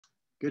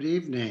Good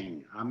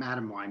evening. I'm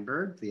Adam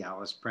Weinberg, the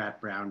Alice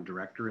Pratt Brown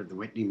Director at the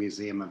Whitney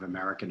Museum of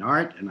American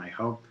Art, and I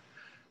hope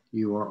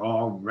you are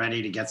all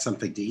ready to get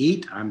something to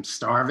eat. I'm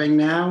starving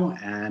now,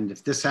 and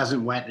if this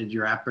hasn't whetted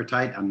your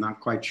appetite, I'm not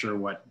quite sure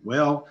what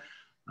will.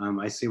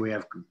 I see we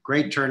have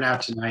great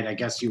turnout tonight. I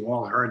guess you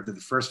all heard that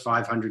the first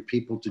 500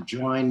 people to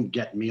join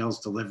get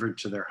meals delivered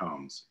to their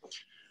homes.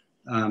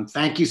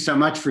 Thank you so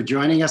much for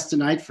joining us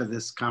tonight for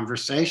this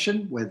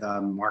conversation with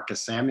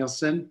Marcus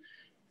Samuelsson.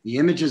 The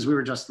images we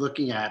were just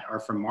looking at are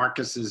from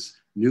Marcus's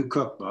new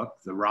cookbook,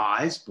 The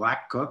Rise,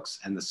 Black Cooks,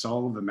 and the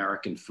Soul of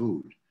American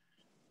Food.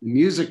 The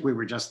music we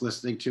were just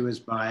listening to is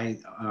by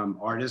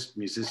artist,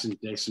 musician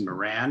Jason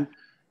Moran,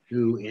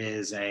 who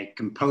is a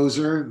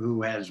composer who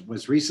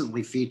was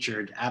recently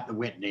featured at the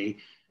Whitney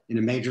in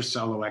a major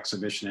solo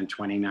exhibition in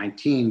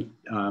 2019,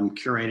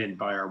 curated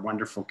by our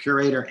wonderful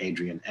curator,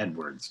 Adrian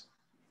Edwards.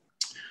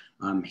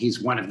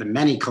 He's one of the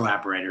many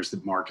collaborators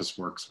that Marcus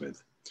works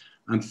with.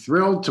 I'm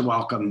thrilled to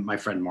welcome my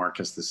friend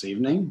Marcus this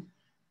evening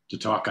to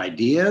talk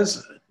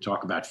ideas,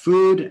 talk about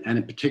food, and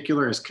in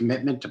particular his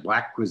commitment to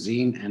Black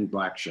cuisine and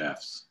Black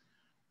chefs.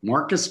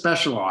 Marcus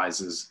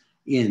specializes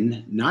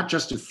in not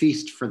just a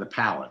feast for the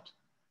palate,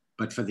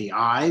 but for the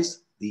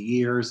eyes, the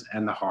ears,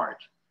 and the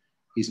heart.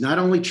 He's not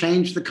only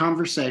changed the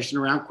conversation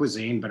around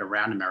cuisine, but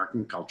around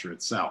American culture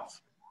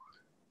itself.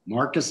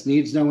 Marcus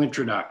needs no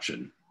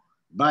introduction,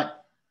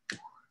 but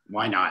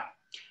why not?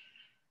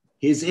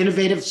 His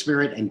innovative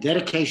spirit and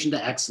dedication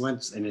to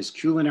excellence in his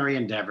culinary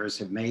endeavors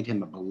have made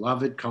him a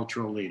beloved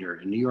cultural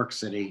leader in New York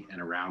City and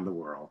around the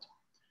world.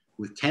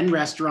 With 10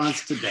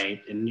 restaurants to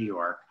date in New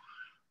York,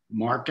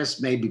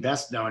 Marcus may be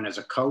best known as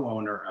a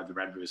co-owner of the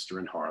Red Rooster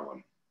in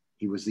Harlem.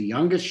 He was the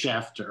youngest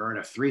chef to earn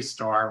a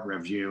 3-star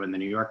review in the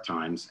New York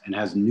Times and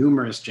has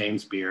numerous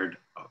James Beard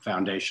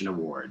Foundation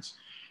awards.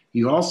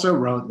 He also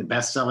wrote the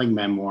best-selling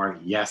memoir,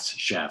 Yes,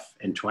 Chef,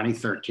 in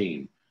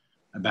 2013,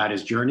 about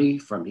his journey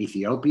from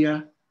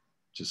Ethiopia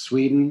to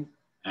Sweden,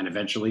 and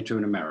eventually to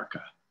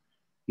America.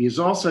 He is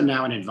also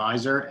now an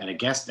advisor and a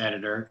guest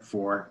editor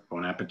for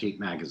Bon Appetit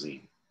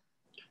magazine.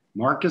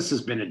 Marcus has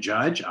been a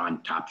judge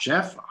on Top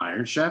Chef,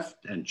 Iron Chef,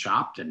 and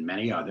Chopped, and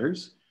many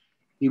others.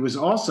 He was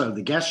also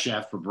the guest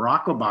chef for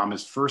Barack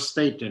Obama's first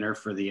state dinner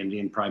for the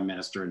Indian Prime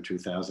Minister in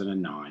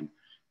 2009.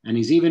 And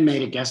he's even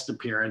made a guest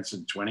appearance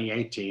in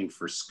 2018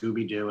 for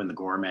Scooby-Doo and the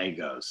Gourmet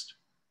Ghost.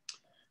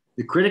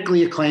 The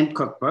critically acclaimed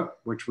cookbook,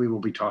 which we will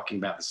be talking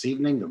about this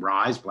evening, The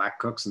Rise, Black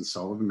Cooks, and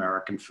Soul of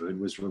American Food,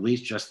 was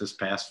released just this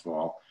past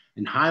fall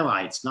and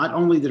highlights not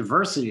only the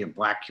diversity of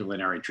Black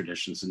culinary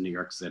traditions in New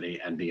York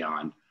City and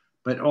beyond,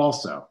 but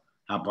also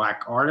how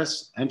Black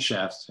artists and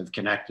chefs have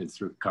connected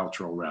through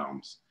cultural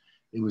realms.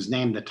 It was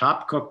named the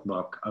top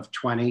cookbook of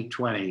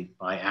 2020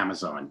 by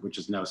Amazon, which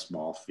is no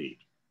small feat.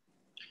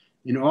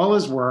 In all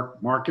his work,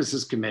 Marcus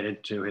is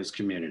committed to his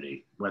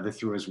community, whether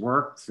through his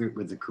work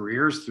with the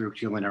Careers Through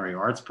Culinary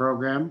Arts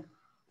program,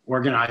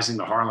 organizing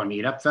the Harlem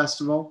Eat Up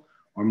Festival,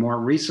 or more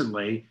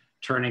recently,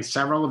 turning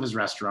several of his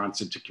restaurants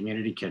into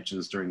community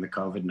kitchens during the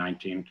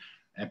COVID-19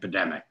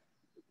 epidemic,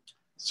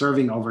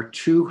 serving over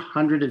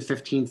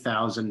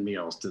 215,000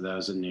 meals to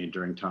those in need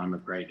during time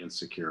of great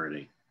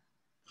insecurity.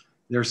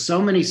 There are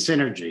so many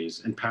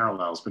synergies and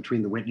parallels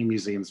between the Whitney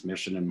Museum's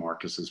mission and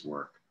Marcus's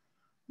work.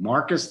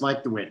 Marcus,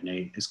 like the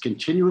Whitney, is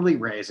continually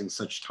raising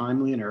such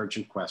timely and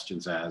urgent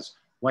questions as,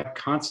 what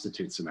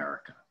constitutes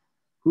America?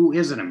 Who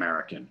is an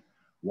American?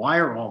 Why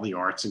are all the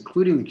arts,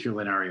 including the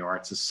culinary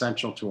arts,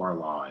 essential to our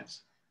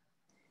lives?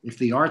 If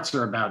the arts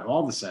are about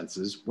all the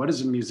senses, what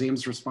is a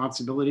museum's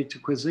responsibility to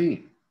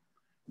cuisine?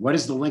 What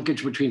is the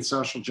linkage between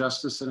social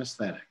justice and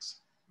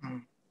aesthetics?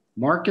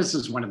 Marcus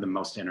is one of the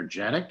most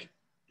energetic,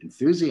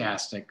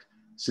 enthusiastic,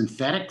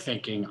 synthetic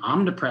thinking,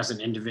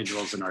 omnipresent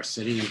individuals in our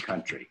city and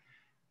country.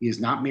 He is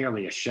not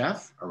merely a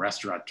chef, a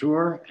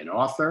restaurateur, an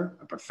author,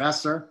 a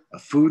professor, a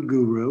food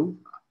guru.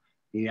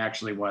 He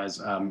actually was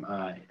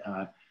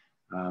the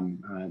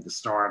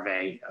star of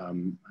a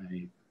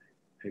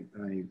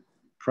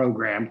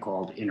program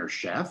called Inner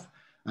Chef,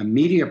 a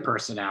media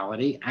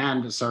personality,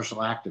 and a social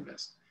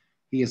activist.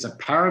 He is a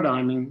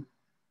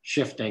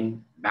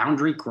paradigm-shifting,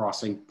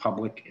 boundary-crossing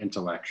public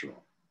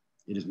intellectual.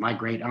 It is my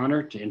great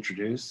honor to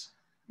introduce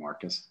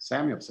Marcus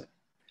Samuelsson.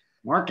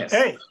 Marcus,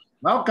 hey,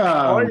 welcome.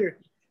 How are you?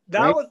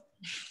 That was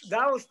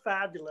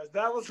fabulous.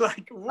 That was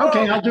like, whoa.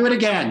 Okay, I'll do it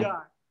again.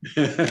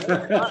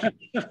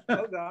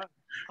 Hold on.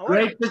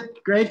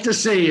 Great to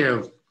see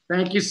you.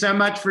 Thank you so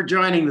much for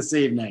joining this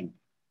evening.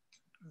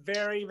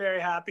 Very, very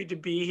happy to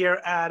be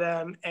here,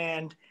 Adam.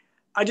 And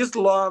I just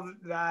love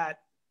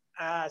that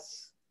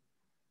as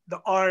the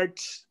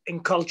arts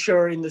and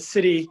culture in the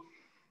city,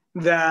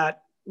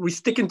 that we're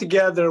sticking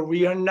together.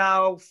 We are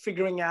now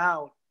figuring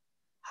out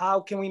how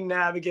can we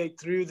navigate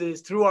through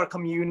this, through our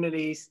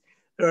communities.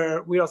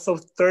 We are so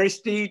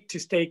thirsty to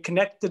stay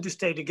connected, to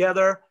stay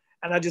together.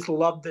 And I just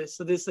love this.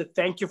 So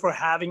thank you for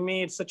having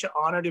me. It's such an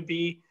honor to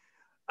be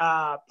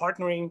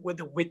partnering with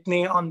the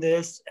Whitney on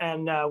this.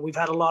 And we've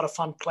had a lot of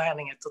fun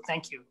planning it. So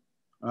thank you.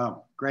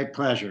 Oh, great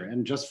pleasure.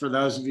 And just for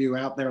those of you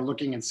out there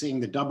looking and seeing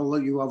the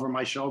W over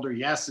my shoulder,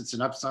 yes, it's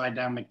an upside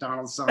down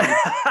McDonald's sign.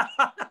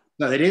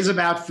 So it is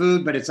about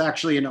food, but it's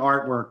actually an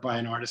artwork by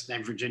an artist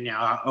named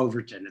Virginia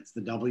Overton. It's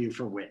the W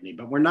for Whitney.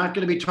 But we're not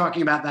going to be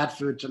talking about that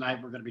food tonight.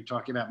 We're going to be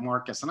talking about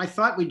Marcus. And I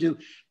thought we'd do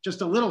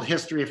just a little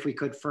history, if we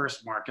could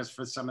first, Marcus,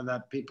 for some of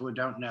the people who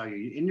don't know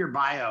you. In your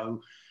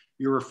bio,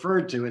 you're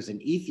referred to as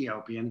an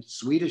Ethiopian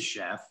Swedish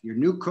chef. Your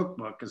new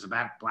cookbook is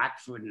about Black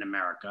food in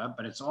America,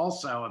 but it's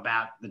also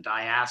about the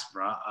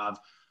diaspora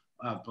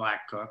of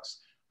Black cooks.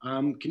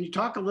 Can you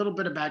talk a little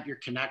bit about your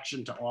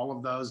connection to all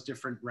of those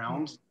different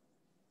realms?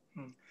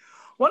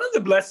 One of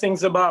the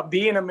blessings about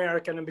being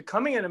American and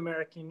becoming an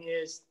American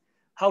is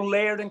how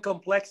layered and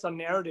complex our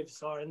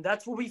narratives are. And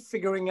that's what we're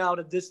figuring out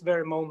at this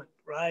very moment,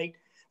 right?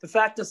 The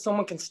fact that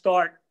someone can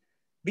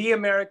be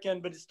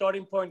American, but the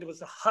starting point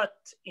was a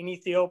hut in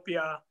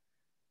Ethiopia,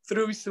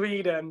 through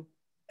Sweden,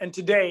 and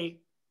today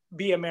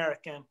be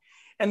American.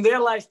 And there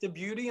lies the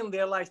beauty and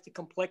there lies the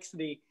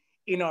complexity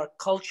in our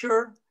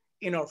culture,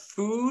 in our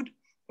food,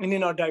 and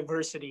in our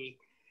diversity.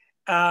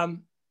 You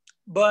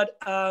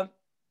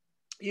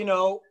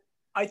know,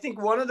 I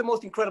think one of the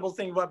most incredible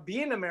things about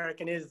being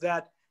American is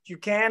that you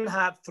can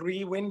have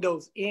 3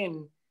 windows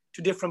in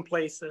to different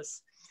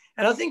places.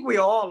 And I think we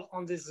all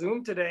on this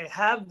Zoom today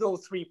have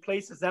those 3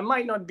 places that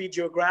might not be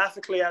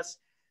geographically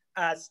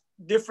as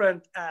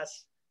different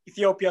as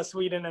Ethiopia,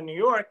 Sweden, and New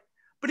York,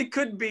 but it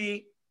could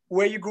be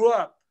where you grew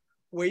up,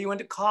 where you went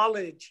to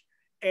college,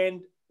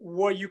 and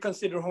where you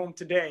consider home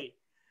today.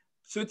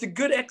 So it's a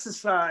good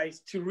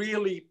exercise to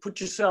really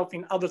put yourself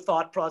in other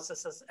thought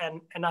processes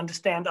and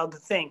understand other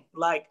things.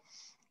 Like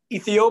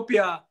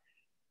Ethiopia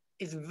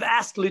is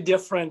vastly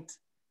different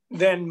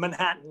than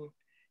Manhattan.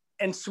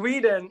 And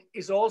Sweden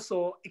is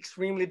also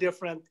extremely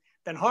different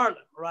than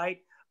Harlem,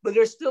 right? But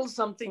there's still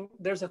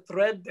there's a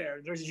thread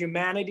there. There's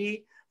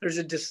humanity, there's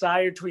a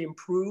desire to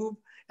improve,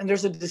 and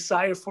there's a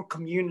desire for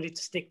community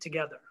to stick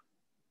together.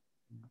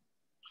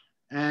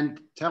 And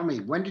tell me,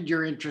 when did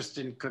your interest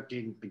in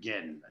cooking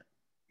begin?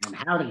 And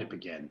how did it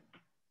begin?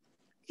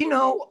 You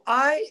know,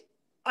 I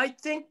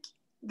think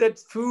that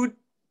food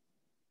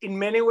in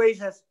many ways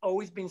has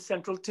always been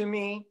central to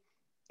me.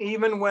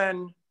 Even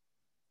when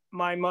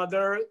my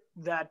mother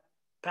that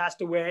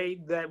passed away,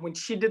 that when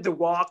she did the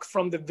walk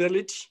from the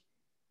village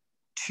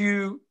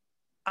to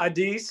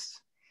Addis,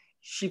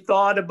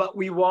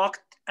 we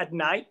walked at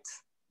night.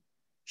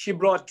 She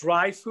brought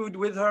dry food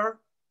with her.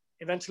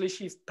 Eventually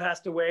she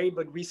passed away,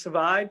 but we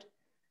survived.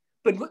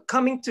 But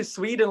coming to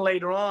Sweden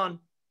later on,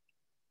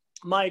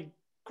 my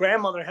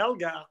grandmother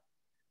Helga,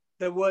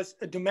 that was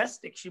a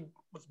domestic. She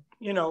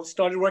was,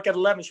 started work at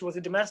 11. She was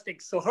a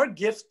domestic. So her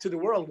gift to the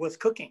world was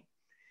cooking.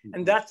 Mm-hmm.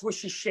 And that's what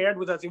she shared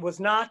with us. It was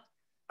not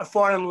a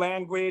foreign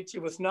language.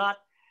 It was not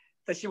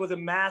that she was a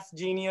math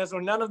genius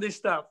or none of this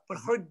stuff. But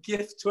her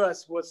gift to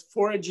us was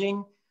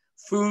foraging,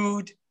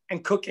 food,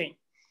 and cooking.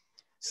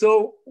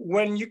 So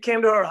when you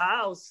came to her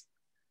house,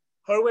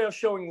 her way of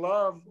showing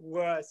love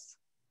was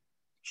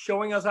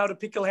showing us how to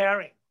pickle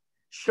herring,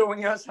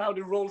 showing us how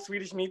to roll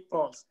Swedish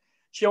meatballs,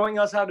 showing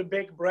us how to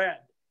bake bread.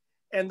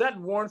 And that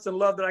warmth and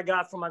love that I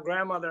got from my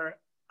grandmother,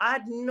 I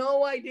had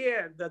no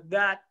idea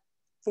that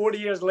 40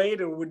 years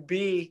later would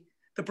be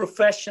the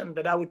profession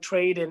that I would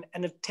trade in,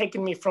 and it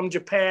taken me from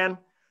Japan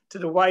to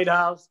the White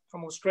House,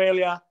 from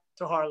Australia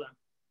to Harlem.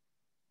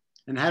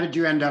 And how did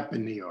you end up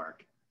in New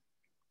York?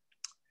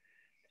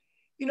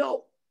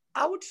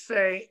 I would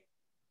say,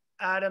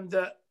 Adam,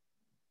 that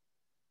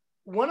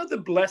one of the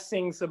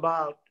blessings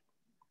about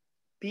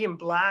being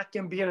Black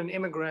and being an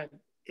immigrant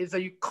is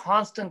that you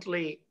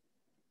constantly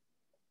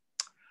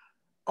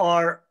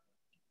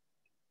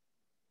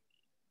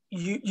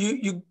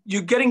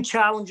you're getting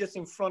challenges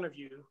in front of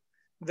you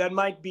that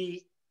might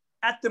be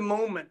at the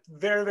moment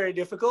very, very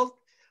difficult.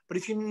 But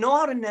if you know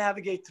how to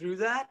navigate through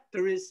that,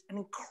 there is an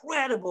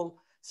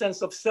incredible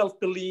sense of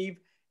self-belief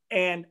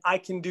and I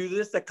can do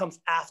this that comes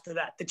after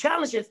that. The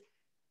challenge is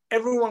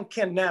everyone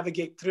can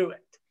navigate through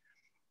it.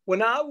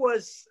 When I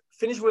was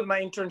finished with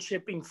my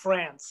internship in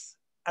France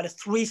at a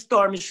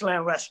 3-star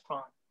Michelin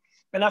restaurant,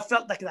 and I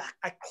felt like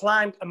I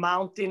climbed a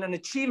mountain, an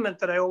achievement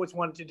that I always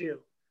wanted to do.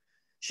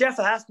 Chef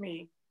asked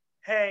me,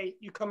 hey,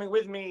 you coming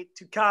with me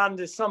to Cannes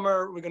this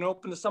summer? We're going to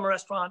open the summer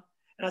restaurant.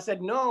 And I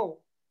said, no,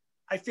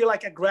 I feel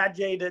like I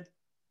graduated.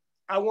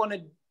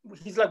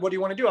 He's like, what do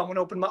you want to do? I want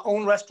to open my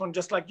own restaurant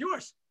just like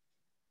yours.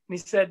 And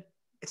he said,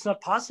 it's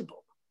not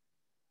possible.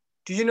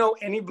 Do you know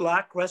any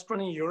Black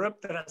restaurant in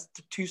Europe that has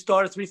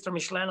 2-star or 3-star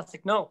Michelin? I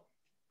said, no.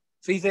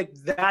 So he said,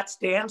 that's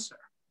the answer.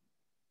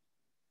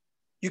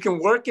 You can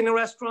work in a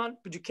restaurant,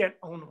 but you can't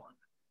own one.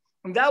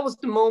 And that was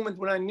the moment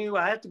when I knew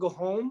I had to go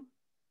home.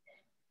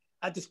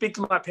 I had to speak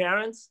to my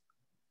parents.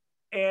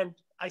 And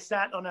I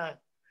sat on a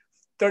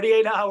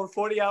 38-hour,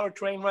 40-hour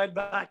train ride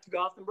back to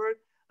Gothenburg.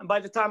 And by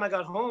the time I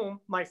got home,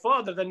 my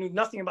father, that knew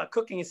nothing about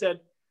cooking, he said,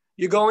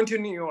 you're going to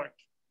New York.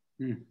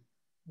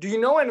 Do you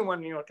know anyone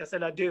in New York? I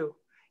said, I do.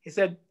 He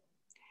said,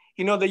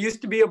 there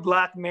used to be a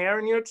Black mayor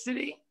in New York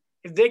City.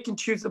 If they can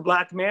choose a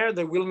Black mayor,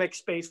 they will make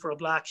space for a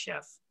Black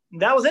chef.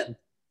 And that was it.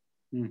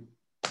 Hmm.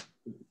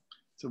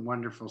 It's a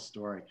wonderful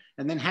story.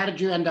 And then how did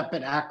you end up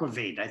at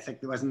Aquavit? I think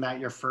wasn't that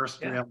your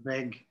first real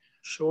big?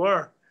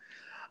 Sure.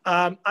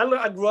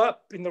 I grew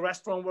up in the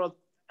restaurant world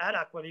at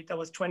Aquavit. I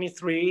was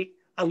 23.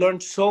 I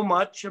learned so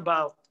much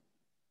about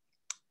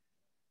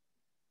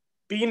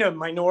being a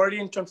minority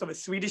in terms of a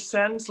Swedish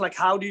sense, like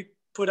how do you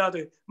put out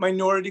a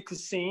minority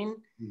cuisine?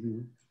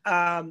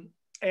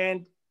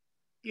 And,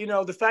 you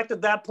know, the fact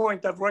at that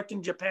point I've worked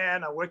in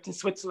Japan, I worked in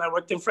Switzerland, I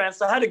worked in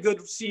France. I had a good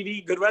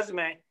CV, good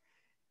resume.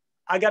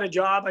 I got a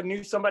job. I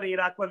knew somebody at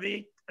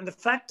Aquavit. And the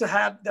fact to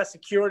have that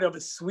security of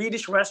a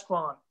Swedish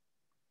restaurant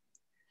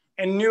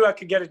and knew I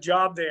could get a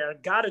job there,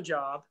 got a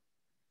job.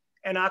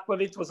 And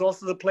Aquavit was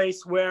also the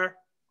place where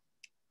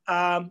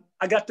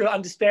I got to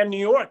understand New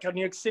York, how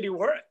New York City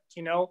worked,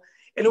 you know.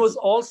 And it was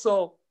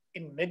also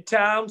in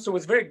Midtown, so it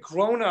was very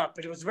grown up.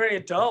 It was very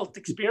adult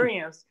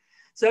experience.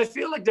 So I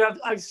feel like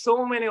I have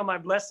so many of my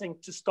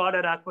blessings to start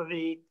at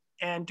Aquavit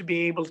and to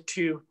be able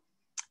to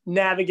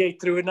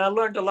navigate through it. And I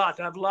learned a lot.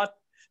 I have a lot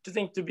to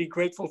think to be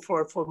grateful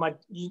for my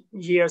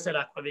years at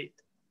Aquavit.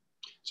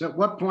 So at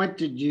what point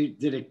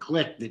did it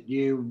click that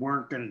you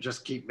weren't going to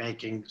just keep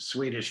making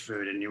Swedish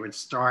food and you would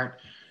start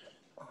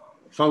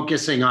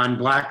focusing on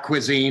Black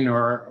cuisine,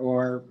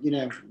 or you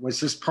know, was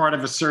this part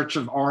of a search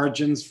of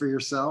origins for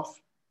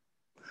yourself?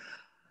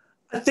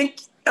 I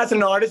think as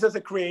an artist, as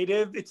a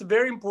creative, it's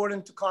very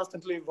important to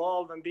constantly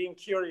evolve and being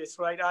curious,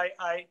 right?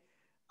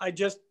 I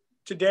just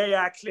today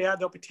actually had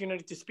the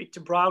opportunity to speak to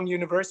Brown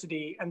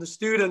University, and the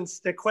students,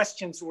 their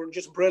questions were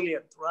just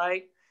brilliant,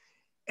 right?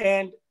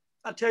 And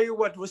I'll tell you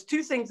what, was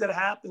two things that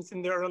happened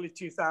in the early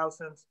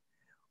 2000s.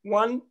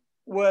 One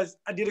was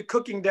I did a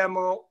cooking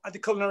demo at the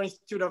Culinary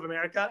Institute of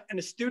America, and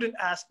a student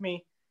asked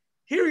me,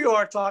 here you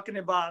are talking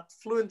about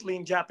fluently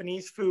in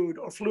Japanese food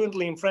or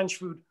fluently in French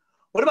food.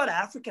 What about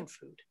African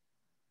food?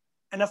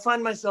 And I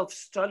find myself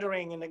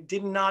stuttering and I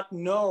did not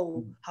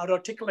know how to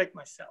articulate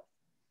myself.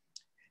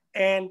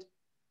 And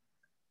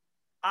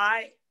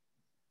I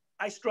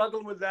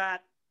struggled with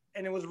that,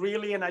 and it was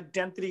really an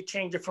identity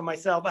changer for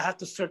myself. I had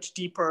to search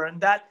deeper, and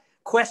that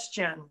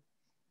question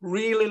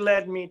really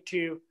led me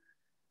to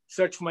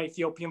search for my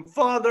Ethiopian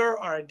father,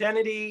 our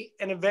identity,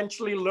 and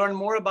eventually learn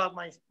more about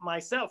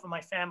myself and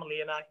my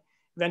family. And I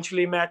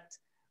eventually met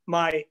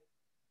I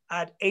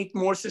had 8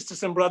 more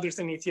sisters and brothers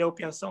in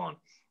Ethiopia and so on.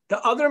 The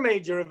other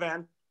major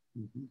event,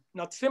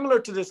 not similar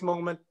to this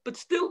moment, but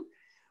still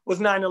was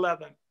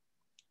 9/11.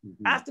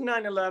 After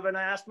 9/11,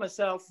 I asked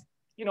myself,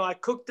 you know, I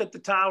cooked at the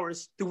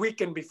Towers the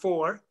weekend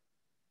before.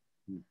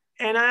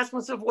 And I asked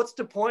myself, what's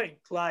the point?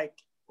 Like,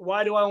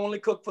 why do I only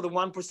cook for the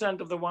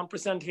 1% of the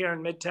 1% here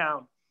in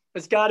Midtown?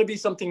 There's got to be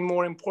something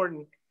more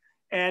important.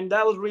 And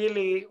that was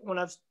really when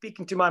I was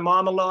speaking to my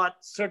mom a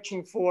lot,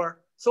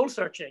 soul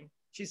searching.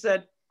 She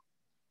said,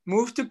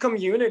 move to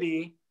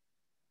community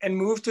and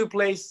move to a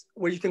place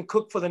where you can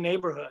cook for the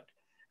neighborhood.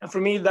 And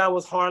for me, that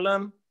was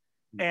Harlem.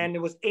 And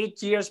it was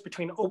 8 years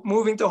between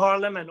moving to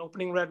Harlem and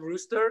opening Red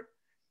Rooster.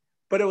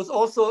 But it was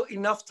also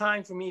enough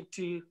time for me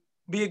to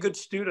be a good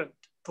student,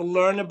 to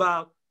learn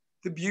about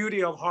the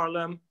beauty of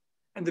Harlem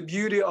and the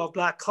beauty of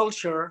Black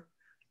culture,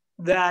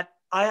 that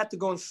I had to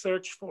go and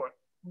search for it.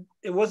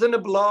 It wasn't a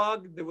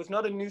blog. There was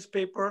not a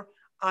newspaper.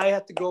 I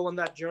had to go on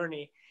that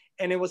journey.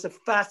 And it was a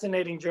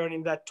fascinating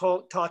journey that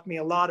taught me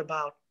a lot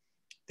about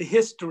the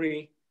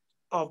history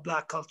of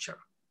Black culture.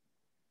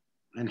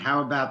 And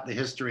how about the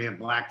history of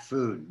Black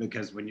food?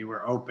 Because when you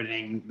were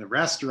opening the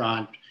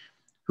restaurant,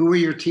 who were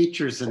your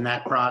teachers in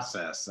that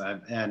process?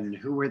 And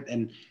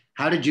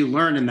how did you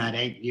learn in that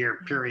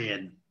 8-year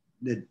period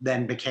that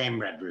then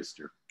became Red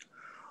Rooster?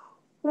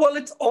 Well,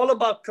 it's all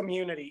about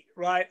community,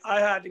 right?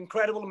 I had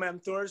incredible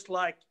mentors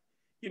like,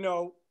 you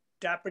know,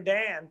 Dapper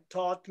Dan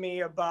taught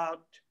me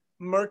about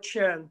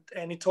merchant,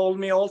 and he told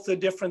me also the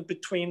difference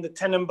between the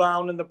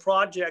Tenenbaum and the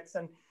projects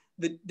and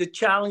the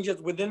challenges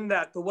within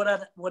that, but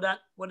what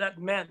that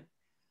meant.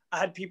 I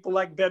had people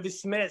like Bevy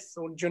Smith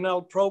or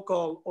Janelle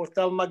Procol or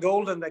Thelma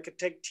Golden that could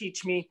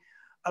teach me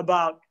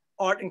about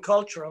art and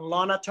culture, and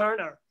Lana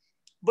Turner.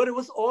 But it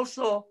was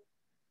also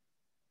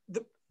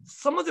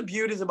some of the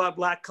beauties about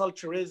Black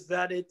culture is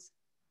that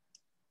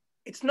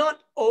it's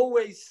not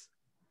always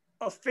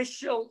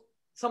official.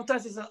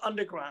 Sometimes it's an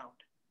underground.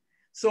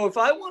 So if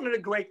I wanted a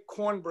great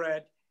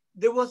cornbread,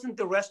 there wasn't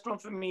the restaurant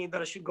for me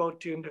that I should go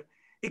to.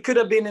 It could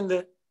have been in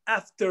the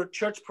after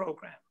church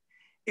program.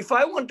 If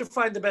I wanted to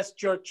find the best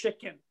jerk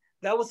chicken,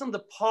 that was in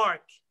the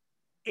park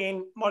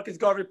in Marcus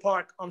Garvey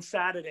Park on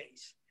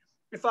Saturdays.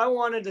 If I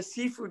wanted a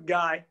seafood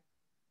guy,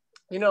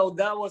 you know,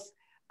 that was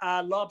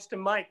Lobster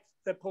Mike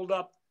that pulled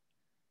up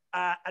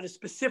at a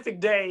specific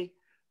day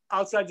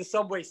outside the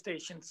subway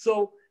station.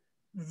 So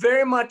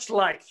very much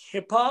like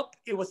hip hop,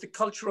 it was the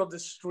culture of the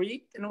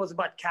street, and it was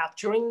about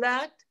capturing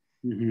that.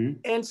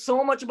 And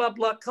so much about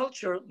Black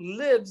culture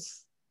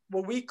lives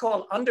what we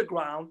call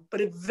underground,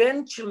 but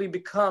eventually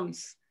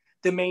becomes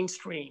the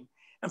mainstream.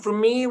 And for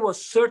me, it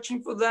was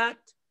searching for that,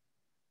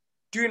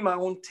 doing my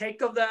own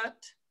take of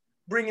that,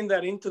 bringing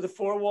that into the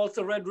 4 walls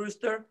of Red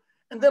Rooster,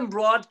 and then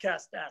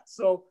broadcast that.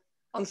 So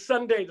on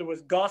Sunday, there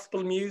was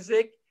gospel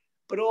music,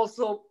 but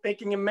also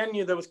making a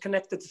menu that was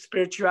connected to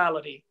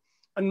spirituality.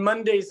 On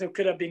Mondays, it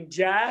could have been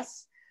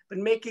jazz, but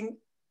making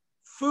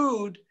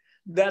food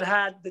that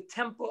had the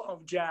tempo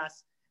of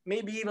jazz,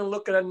 maybe even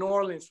looking at New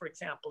Orleans, for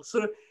example.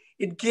 So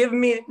it gave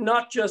me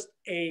not just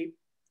a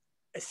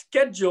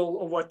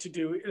schedule of what to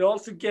do, it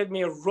also gave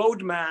me a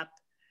roadmap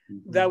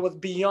that was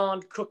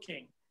beyond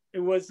cooking. It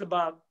was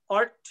about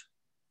art,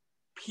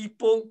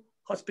 people,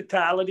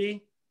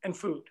 hospitality, and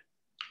food.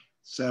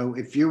 So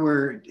if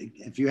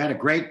you had a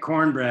great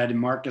cornbread in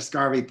Marcus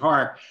Garvey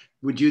Park,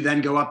 would you then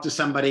go up to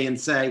somebody and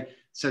say,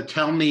 so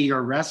tell me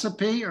your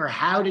recipe? Or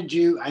how did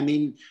you, how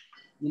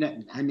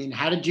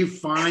did you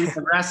find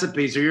the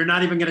recipes? Or you're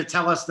not even going to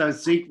tell us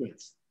those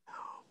secrets?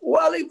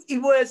 Well,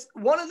 it was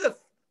one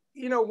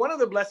of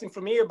the blessings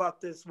for me about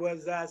this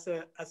was as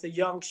a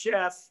young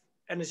chef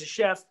and as a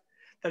chef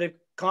that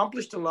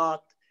accomplished a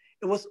lot,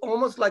 it was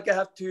almost like I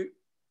have to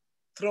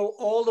throw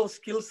all those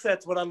skill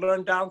sets, what I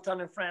learned downtown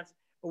in France,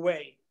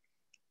 away.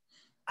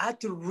 I had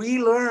to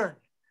relearn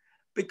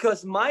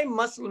because my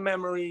muscle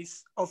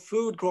memories of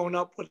food growing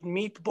up with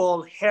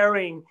meatball,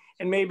 herring,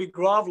 and maybe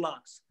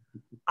gravlax.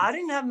 I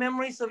didn't have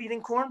memories of eating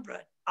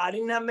cornbread. I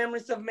didn't have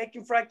memories of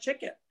making fried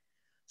chicken.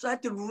 So I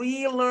had to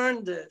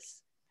relearn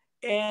this.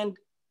 And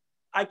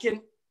I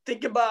can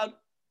think about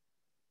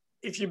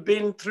if you've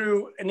been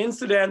through an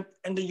incident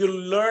and then you're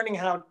learning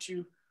how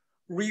to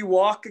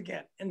re-walk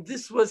again. And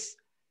this was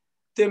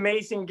the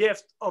amazing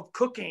gift of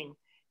cooking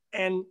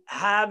and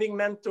having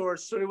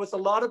mentors. So there was a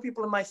lot of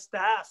people in my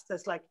staff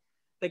that's like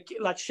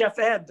Chef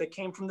Ed that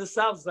came from the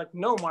South. It's like,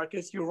 no,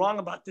 Marcus, you're wrong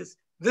about this.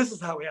 This is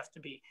how we have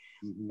to be.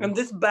 Mm-hmm. And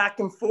this back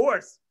and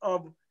forth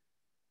of,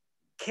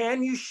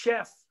 can you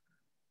chef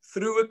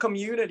through a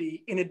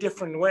community in a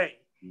different way?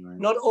 Right.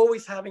 Not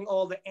always having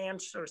all the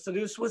answers. So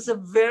this was a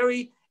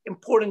very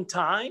important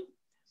time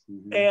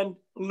and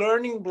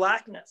learning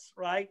Blackness,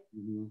 right?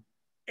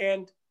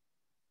 And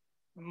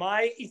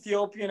my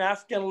Ethiopian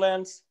African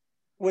lens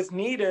was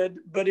needed,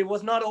 but it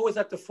was not always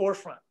at the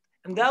forefront.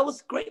 And that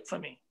was great for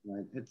me.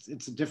 Right.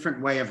 It's a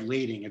different way of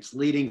leading. It's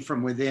leading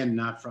from within,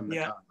 not from the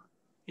top.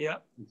 Yeah.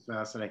 It's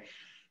fascinating.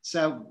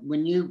 So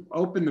when you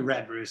opened the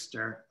Red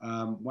Rooster,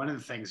 one of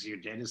the things you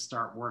did is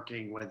start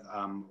working with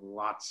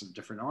lots of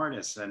different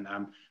artists. And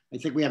I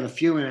think we have a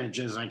few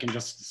images. I can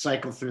just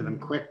cycle through them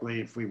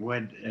quickly if we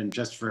would, and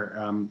just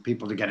for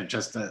people to get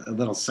just a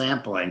little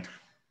sampling.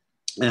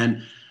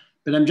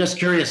 But I'm just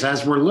curious,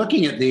 as we're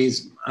looking at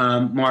these,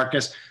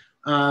 Marcus,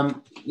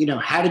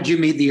 how did you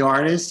meet the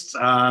artists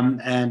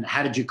and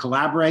how did you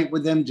collaborate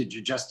with them? Did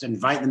you just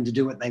invite them to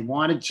do what they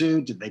wanted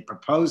to? Did they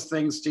propose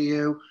things to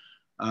you?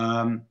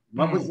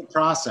 What was the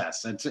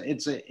process?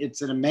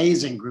 It's an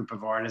amazing group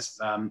of artists,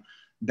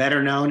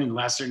 better known and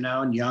lesser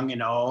known, young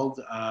and old,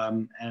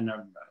 and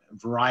a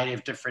variety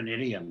of different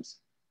idioms.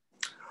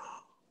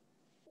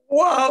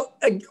 Well,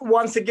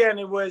 once again,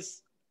 it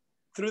was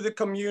through the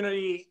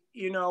community.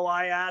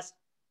 I asked,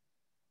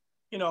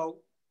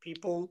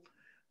 people.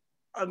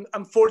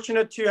 I'm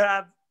fortunate to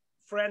have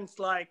friends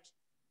like,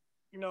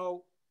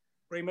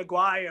 Ray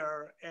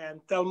McGuire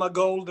and Thelma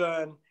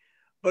Golden,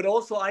 but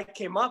also I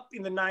came up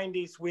in the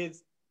 90s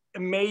with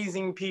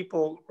amazing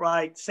people,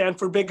 right?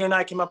 Sanford Bigger and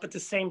I came up at the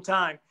same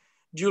time.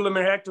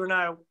 Julia Hector and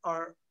I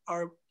are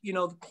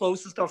the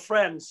closest of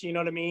friends, you know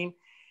what I mean?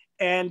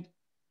 And,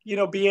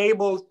 be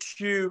able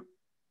to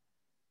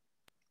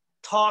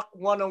talk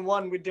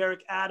one-on-one with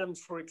Derek Adams,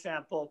 for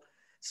example.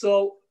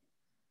 So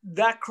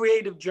that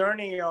creative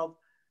journey of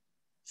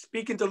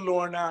speaking to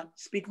Lorna,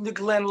 speaking to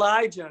Glenn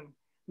Ligon,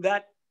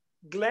 that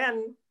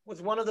Glenn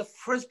was one of the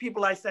first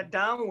people I sat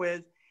down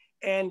with.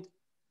 And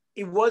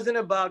it wasn't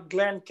about,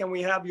 Glenn, can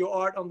we have your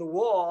art on the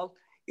wall?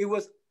 It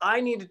was,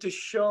 I needed to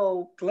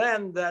show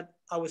Glenn that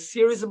I was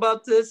serious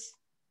about this.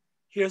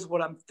 Here's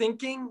what I'm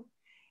thinking.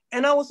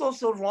 And I was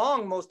also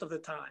wrong most of the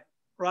time,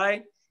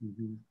 right?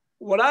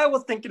 What I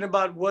was thinking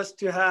about was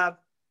to have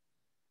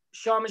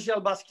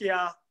Jean-Michel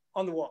Basquiat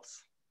on the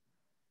walls.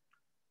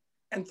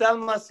 And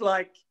Thelma's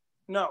like,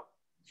 no,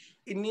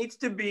 it needs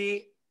to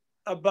be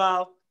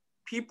about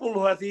people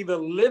who have either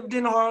lived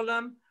in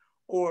Harlem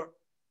or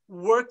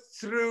worked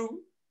through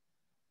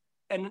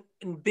and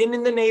been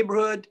in the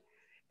neighborhood.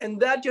 And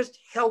that just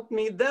helped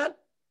me, that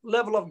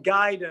level of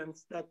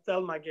guidance that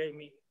Thelma gave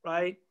me,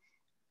 right?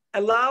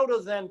 Allowed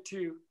us then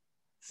to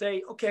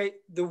say, okay,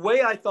 the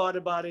way I thought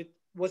about it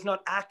was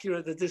not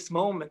accurate at this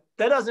moment.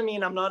 That doesn't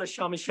mean I'm not a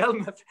Jean-Michel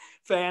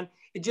fan.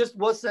 It just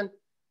wasn't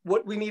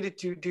what we needed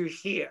to do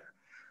here.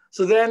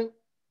 So then,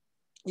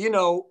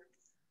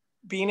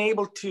 being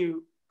able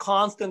to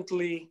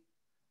constantly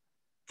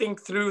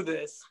think through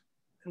this.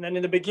 And then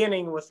in the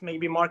beginning was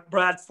maybe Mark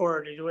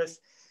Bradford. It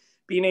was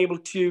being able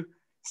to,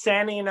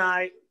 Sandy and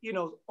I,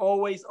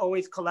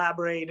 always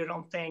collaborated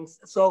on things.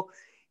 So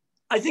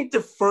I think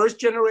the first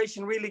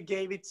generation really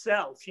gave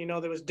itself.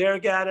 There was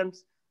Derek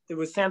Adams, there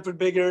was Sanford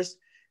Biggers,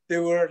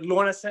 there were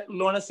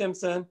Lorna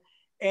Simpson,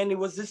 and it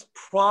was this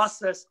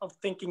process of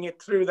thinking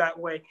it through that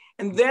way.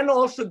 And then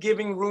also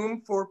giving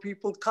room for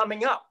people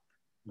coming up,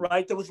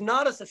 right? That was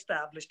not as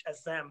established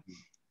as them.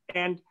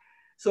 And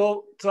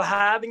So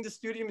having the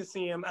Studio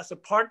Museum as a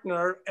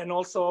partner, and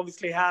also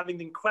obviously having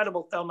the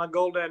incredible Thelma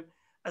Golden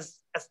as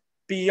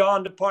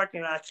beyond the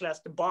partner, actually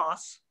as the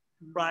boss,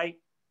 right?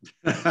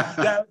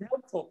 That was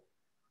helpful.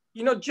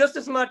 You know, just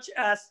as much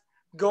as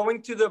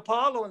going to the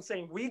Apollo and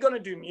saying, we're going to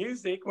do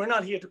music. We're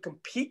not here to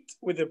compete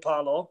with the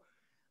Apollo,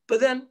 but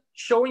then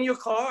showing your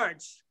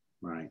cards.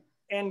 Right.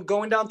 And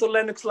going down to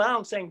Lennox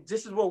Lounge saying,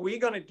 this is what we're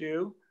going to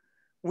do.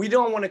 We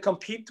don't want to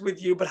compete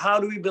with you, but how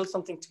do we build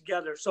something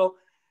together? So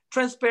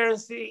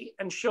transparency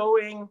and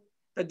showing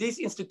that these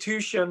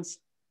institutions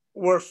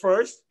were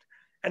first,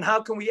 and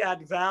how can we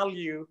add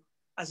value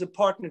as a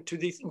partner to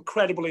these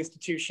incredible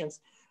institutions.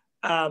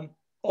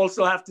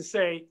 Also have to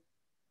say,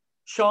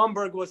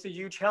 Schomburg was a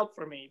huge help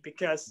for me,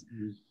 because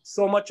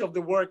so much of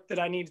the work that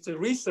I needed to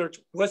research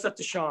was at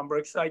the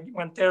Schomburg. So I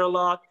went there a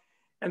lot.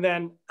 And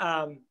then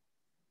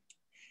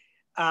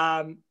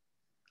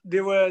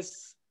there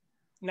was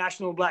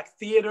National Black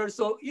Theater.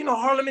 So, you know,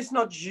 Harlem is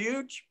not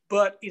huge,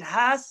 but it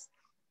has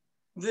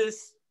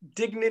this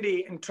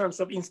dignity in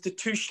terms of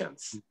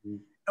institutions. Mm-hmm.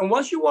 And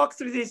once you walk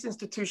through these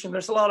institutions,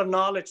 there's a lot of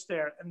knowledge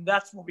there, and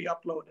that's what we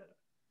uploaded.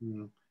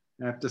 Mm-hmm.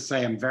 I have to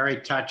say, I'm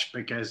very touched,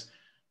 because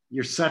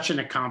you're such an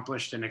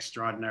accomplished and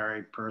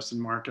extraordinary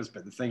person, Marcus,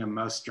 but the thing I'm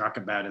most struck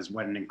about is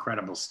what an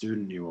incredible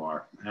student you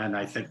are. And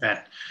I think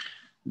that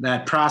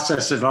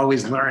process of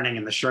always learning,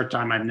 in the short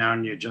time I've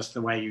known you, just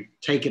the way you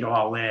take it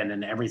all in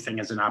and everything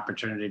is an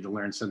opportunity to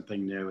learn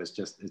something new, is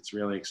just, it's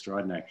really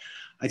extraordinary.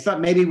 I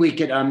thought maybe we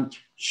could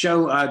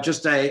show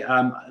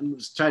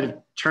let's try to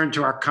turn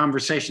to our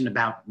conversation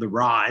about The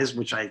Rise,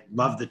 which I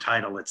love the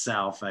title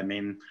itself. I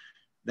mean,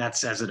 that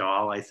says it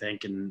all, I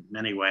think, in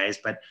many ways.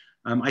 But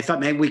I thought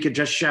maybe we could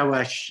just show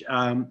a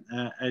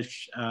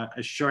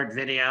short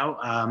video.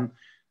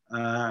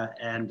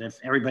 And if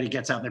everybody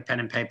gets out their pen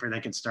and paper, they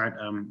can start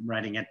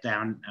writing it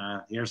down.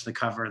 Here's the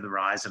cover of The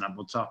Rise, and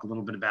we'll talk a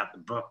little bit about the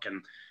book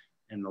and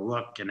the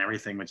look and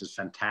everything, which is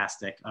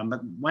fantastic.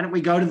 But why don't we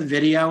go to the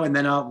video, and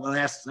then we'll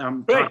ask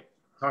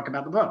talk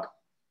about the book.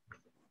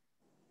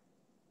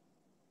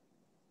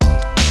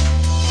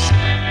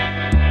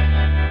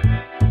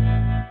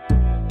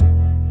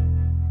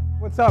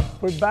 What's up?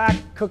 We're back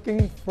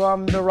cooking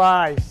from The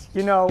Rise.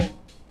 You know,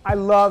 I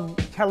love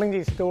telling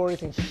these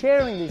stories and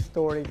sharing these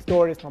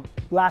stories from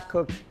Black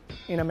cooks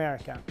in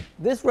America.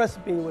 This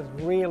recipe was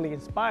really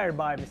inspired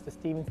by Mr.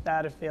 Steven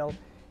Satterfield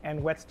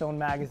and Whetstone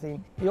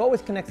magazine. He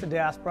always connects the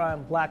diaspora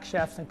and Black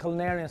chefs and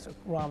culinarians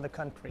around the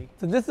country.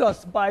 So this is our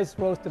spice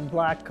roasted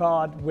black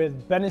cod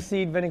with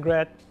Beniseed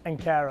vinaigrette and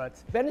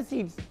carrots.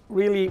 Beniseeds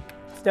really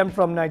stem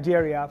from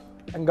Nigeria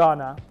and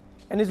Ghana,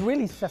 and is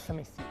really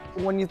sesame seed.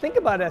 When you think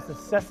about it as a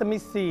sesame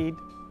seed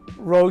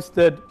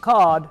roasted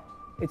cod,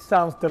 it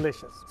sounds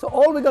delicious. So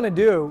all we're gonna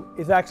do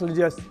is actually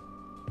just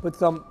put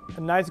a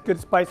nice good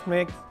spice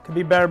mix. Could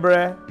be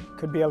berbere,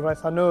 could be el res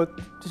hanout.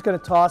 Just gonna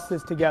toss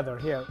this together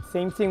here.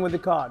 Same thing with the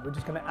cod. We're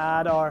just gonna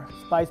add our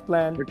spice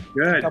blend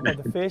on top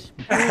of the fish.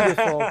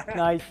 Beautiful,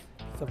 nice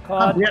piece of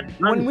cod.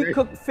 When we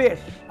cook fish,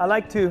 I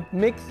like to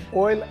mix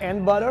oil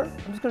and butter.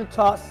 I'm just gonna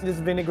toss this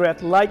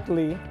vinaigrette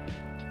lightly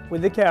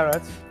with the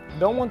carrots.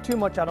 Don't want too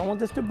much, I don't want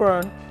this to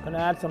burn. I'm gonna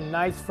add some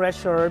nice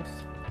fresh herbs,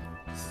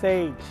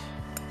 sage,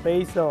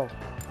 basil,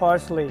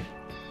 parsley,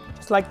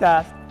 just like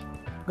that.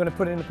 I'm gonna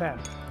put it in the pan.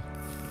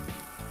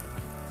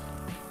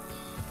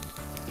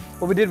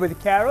 What we did with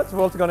the carrots, we're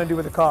also gonna do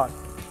with the cod.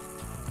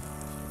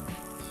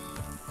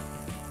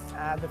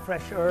 Add the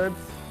fresh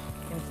herbs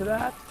into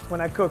that.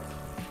 When I cook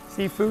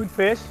seafood,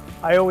 fish,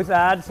 I always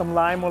add some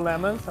lime or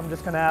lemon, so I'm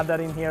just gonna add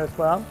that in here as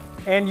well.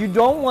 And you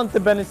don't want the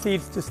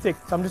Beniseeds to stick,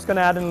 so I'm just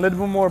gonna add in a little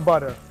bit more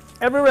butter.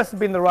 Every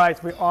recipe in The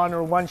Rise, we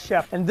honor one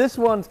chef. And this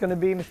one's gonna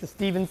be Mr.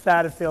 Steven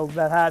Satterfield,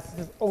 that has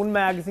his own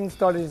magazine,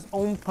 started his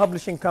own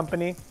publishing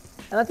company.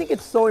 And I think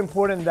it's so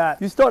important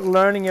that you start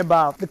learning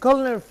about the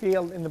culinary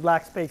field in the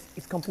Black space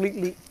is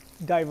completely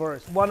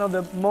diverse. One of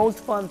the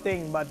most fun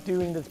things about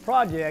doing this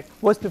project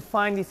was to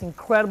find these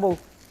incredible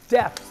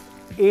depths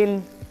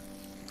in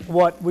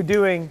what we're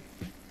doing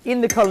in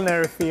the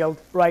culinary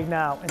field right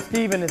now. And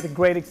Steven is a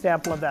great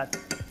example of that.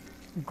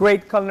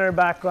 Great culinary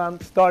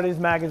background, started his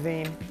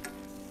magazine.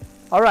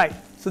 All right,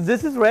 so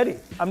this is ready.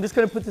 I'm just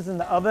gonna put this in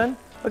the oven.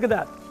 Look at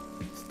that.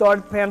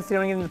 Start pan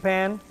searing in the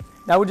pan.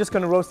 Now we're just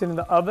gonna roast it in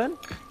the oven,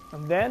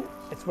 and then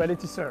it's ready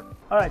to serve.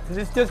 All right, so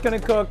this is just gonna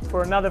cook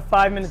for another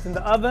 5 minutes in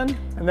the oven,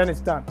 and then it's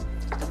done.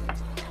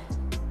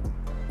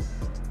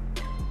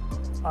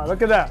 All right,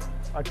 look at that.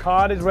 Our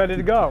cod is ready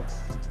to go.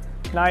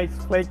 Nice,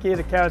 flaky,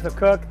 the carrots are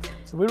cooked.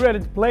 So we're ready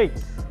to plate.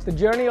 The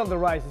journey of The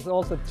Rise is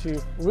also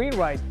to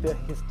rewrite the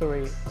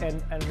history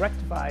and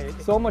rectify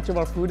it. So much of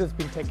our food has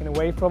been taken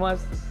away from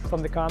us,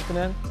 from the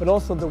continent, but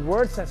also the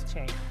words has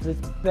changed. This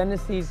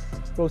Beniseeds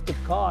roasted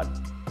cod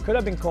could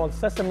have been called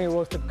sesame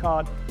roasted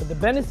cod, but the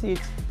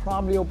Beniseeds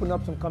probably opened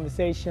up some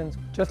conversations,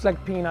 just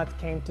like peanuts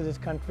came to this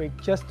country,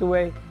 just the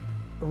way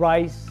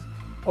rice,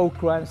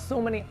 okra, and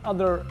so many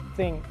other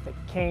things that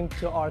came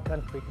to our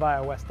country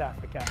via West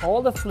Africa.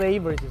 All the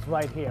flavors is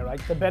right here,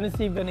 right? The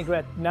Beniseed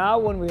vinaigrette. Now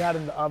when we had it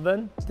in the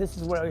oven, this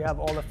is where we have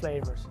all the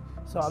flavors.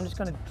 So I'm just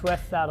gonna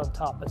dress that on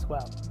top as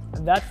well.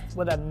 And that's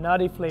where that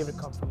nutty flavor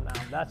comes from now.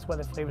 That's where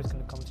the flavor is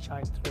gonna come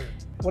shine through.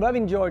 What I've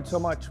enjoyed so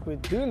much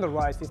with doing the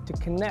rice is to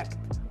connect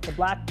the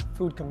Black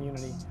food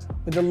community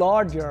with the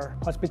larger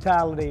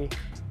hospitality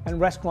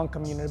and restaurant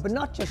community, but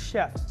not just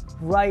chefs,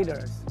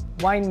 writers,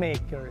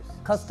 winemakers,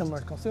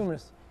 customers,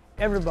 consumers,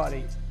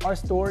 everybody. Our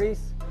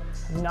stories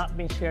have not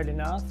been shared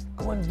enough.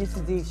 Go and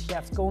visit these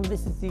chefs, go and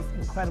visit these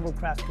incredible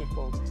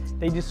craftspeople.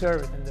 They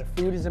deserve it, and their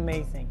food is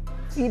amazing.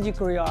 Feed your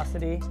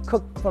curiosity,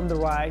 cook from the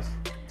rice,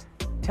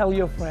 tell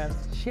your friends,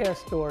 share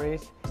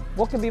stories.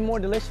 What could be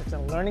more delicious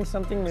than learning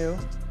something new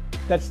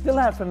that still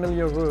have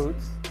familiar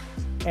roots,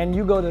 and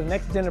you go to the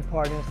next dinner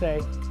party and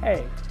say,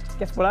 hey,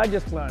 guess what I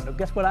just learned, or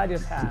guess what I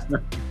just had?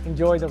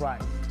 Enjoy the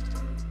rice.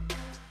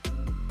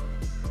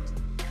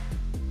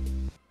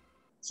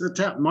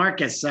 So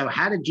Marcus, so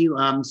how did you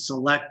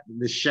select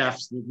the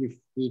chefs that you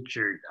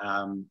featured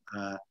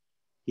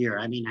here?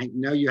 I mean, I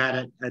know you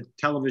had a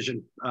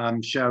television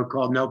show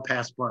called No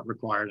Passport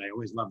Required. I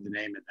always love the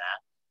name of that.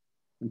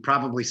 And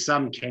probably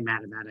some came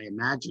out of that, I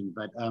imagine.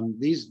 But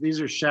these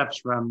are chefs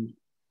from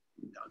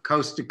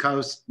coast to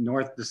coast,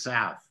 north to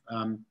south.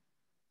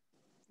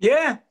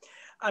 Yeah,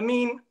 I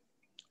mean,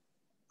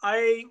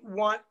 I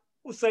want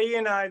Usai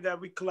and I that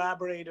we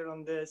collaborated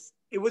on this.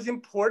 It was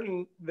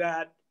important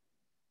that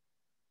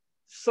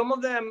some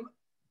of them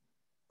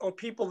are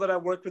people that I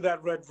worked with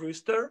at Red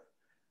Rooster,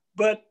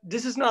 but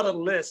this is not a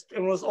list.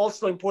 It was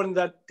also important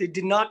that they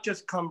did not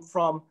just come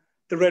from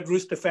the Red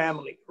Rooster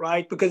family,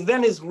 right? Because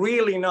then it's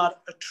really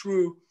not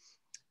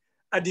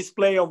a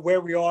display of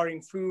where we are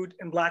in food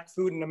and Black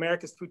food and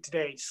America's food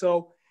today.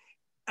 So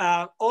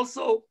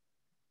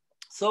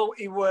so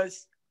it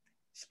was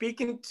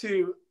speaking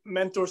to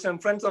mentors and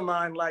friends of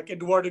mine like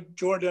Eduardo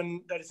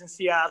Jordan, that is in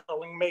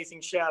Seattle, an amazing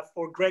chef,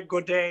 or Greg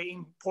Godet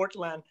in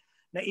Portland,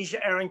 Naisha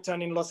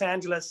Arrington in Los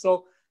Angeles.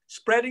 So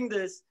spreading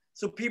this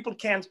so people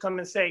can't come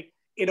and say,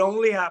 it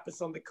only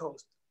happens on the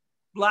coast.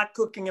 Black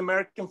cooking,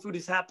 American food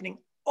is happening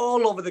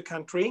all over the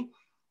country.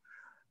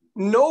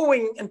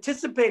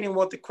 Anticipating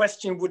what the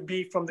question would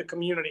be from the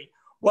community.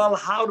 Well,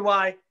 how do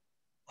I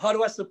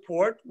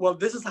support? Well,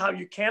 this is how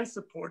you can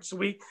support. So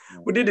we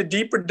did a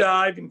deeper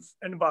dive in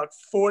about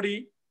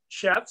 40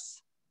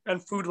 chefs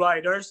and food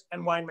writers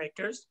and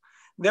winemakers.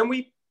 Then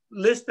we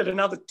listed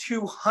another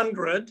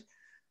 200.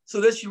 So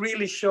this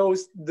really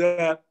shows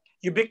the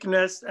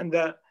ubiquitous and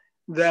the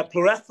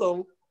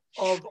pluralism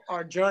of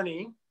our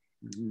journey,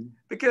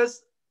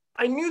 because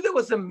I knew there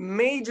was a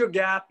major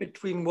gap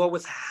between what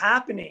was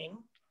happening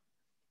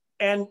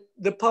and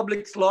the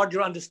public's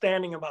larger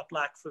understanding about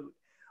Black food.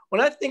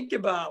 When I think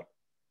about,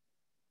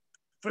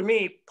 for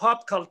me,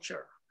 pop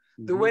culture,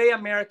 the way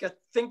America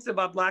thinks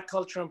about Black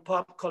culture and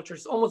pop culture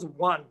is almost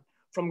one,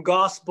 from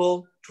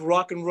gospel to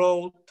rock and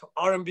roll to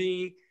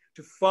R&B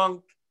to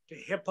funk to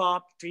hip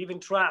hop to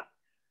even trap.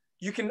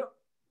 You can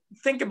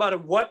think about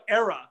it, what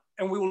era,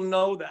 and we will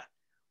know that.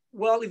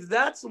 Well, if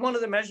that's one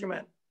of the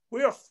measurements,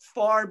 we are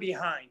far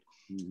behind.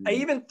 I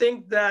even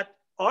think that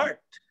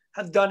art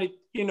has done it,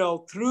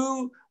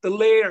 through the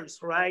layers,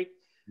 right?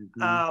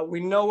 We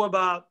know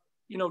about,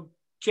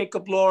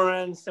 Jacob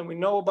Lawrence, and we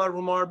know about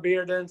Romar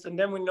Bearden's, and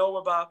then we know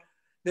about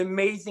the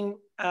amazing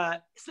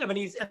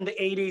 70s and the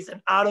 80s,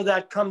 and out of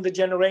that come the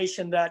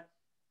generation that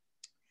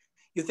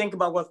you think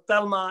about what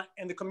Thelma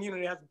and the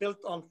community has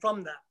built on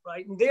from that,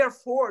 right? And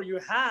therefore, you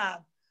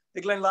have the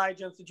Glenn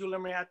Lyons, the Julia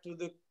Mariatto,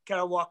 the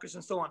Carol Walkers,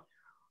 and so on.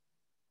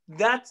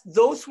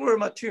 Those were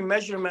my two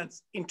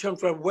measurements in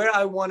terms of where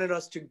I wanted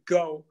us to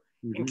go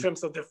in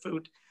terms of the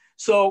food.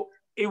 So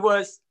it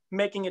was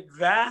making it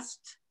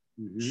vast,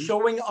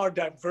 showing our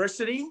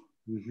diversity,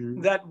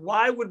 that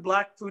why would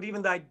Black food,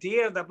 even the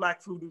idea that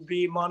Black food would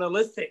be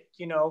monolithic,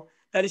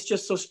 that is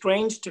just so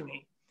strange to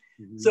me.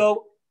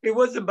 So it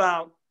was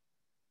about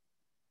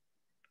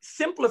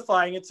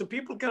simplifying it so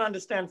people can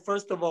understand,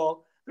 first of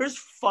all, there's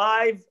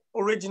 5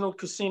 original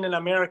cuisine in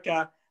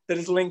America that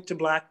is linked to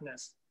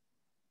Blackness: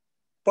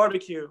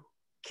 barbecue,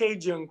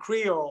 Cajun,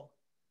 Creole,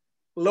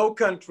 Low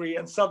Country,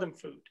 and Southern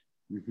food,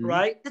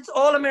 right? It's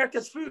all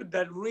America's food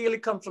that really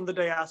comes from the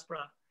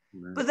diaspora.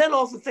 But then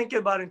also think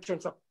about it in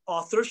terms of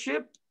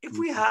authorship. If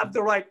we have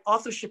the right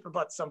authorship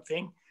about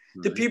something,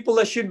 the people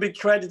that should be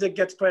credited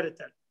gets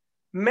credited.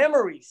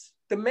 Memories.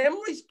 The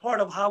memories part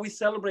of how we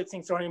celebrate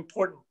things are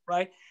important,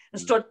 right? And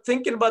start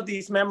thinking about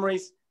these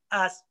memories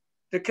as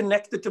they're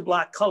connected to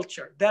Black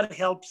culture. That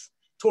helps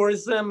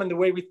tourism and the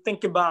way we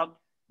think about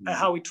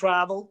how we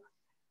travel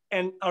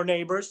and our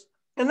neighbors.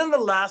 And then the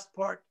last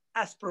part,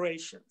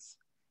 aspirations,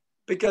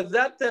 because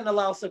that then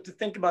allows us to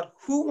think about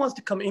who wants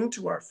to come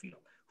into our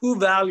field, who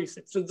values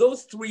it. So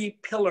those 3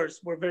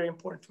 pillars were very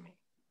important to me.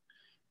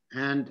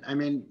 And I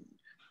mean,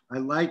 I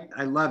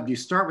loved, you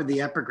start with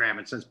the epigram.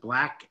 It says,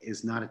 Black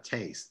is not a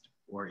taste,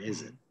 or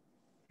is it?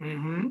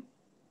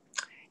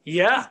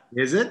 Yeah.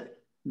 Is it?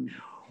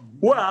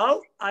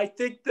 Well, I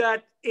think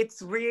that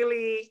it's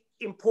really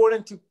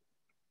important to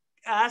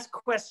ask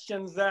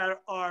questions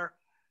that are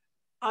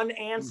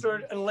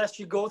unanswered unless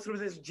you go through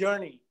this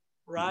journey,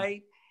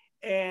 right?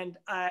 And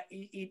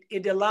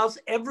it allows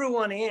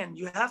everyone in.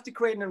 You have to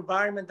create an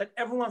environment that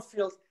everyone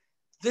feels,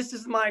 this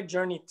is my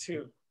journey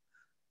too,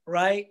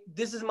 right?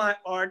 This is my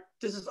art.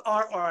 This is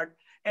our art.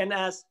 And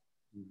as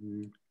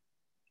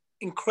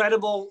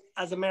incredible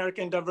as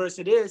American diverse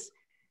it is,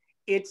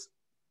 it's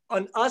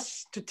on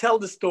us to tell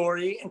the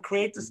story and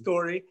create the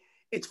story.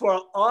 It's for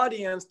our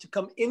audience to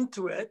come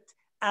into it,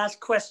 ask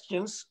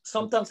questions,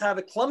 sometimes have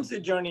a clumsy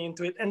journey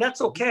into it, and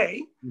that's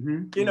okay,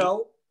 you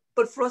know,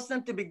 but for us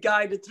then to be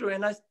guided through.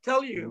 And I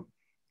tell you,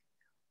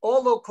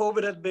 although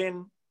COVID had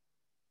been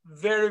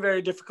very,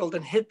 very difficult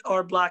and hit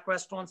our Black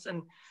restaurants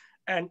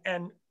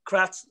and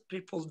crafts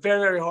people very,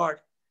 very hard,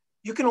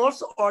 you can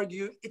also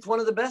argue it's one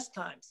of the best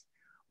times.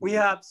 We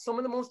have some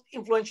of the most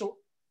influential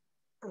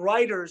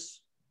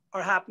writers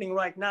are happening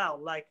right now,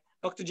 like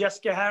Dr.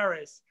 Jessica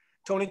Harris,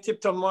 Tony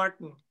Tipton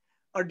Martin.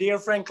 Our dear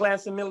friend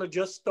Clancy Miller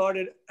just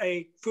started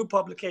a food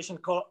publication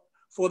called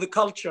For the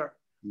Culture.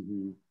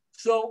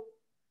 So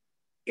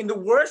in the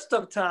worst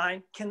of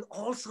time can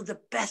also the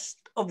best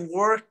of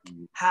work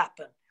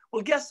happen.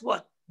 Well, guess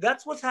what?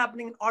 That's what's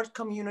happening in art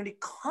community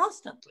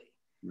constantly.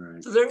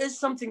 Right. So there is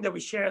something that we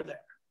share there.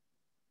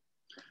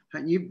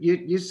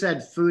 You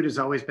said food has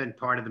always been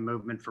part of the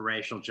movement for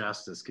racial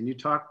justice. Can you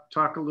talk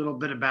a little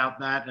bit about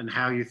that and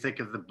how you think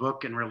of the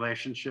book in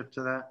relationship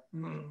to that?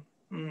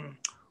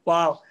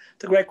 Wow,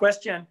 it's a great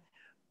question.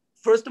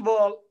 First of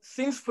all,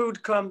 since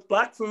food comes,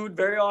 Black food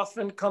very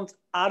often comes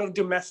out of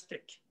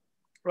domestic,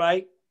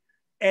 right?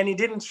 And it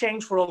didn't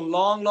change for a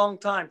long, long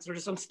time. So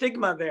there's some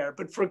stigma there.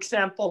 But for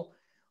example,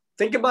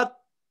 think about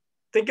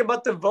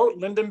the vote.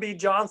 Lyndon B.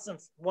 Johnson,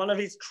 one of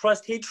his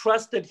he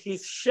trusted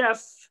his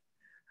chef,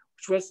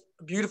 which was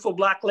a beautiful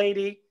Black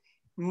lady,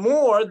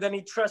 more than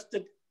he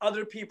trusted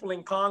other people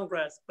in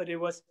Congress. But it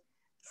was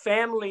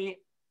family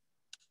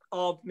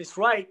of Miss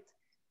Wright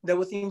that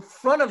was in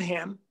front of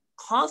him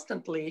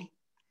constantly.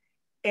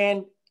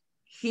 And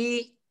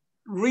he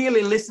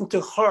really listened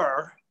to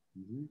her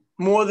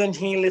more than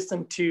he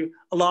listened to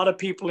a lot of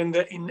people in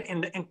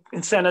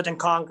Senate and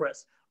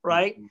Congress,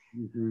 right?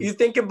 You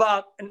think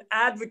about an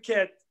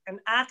advocate, an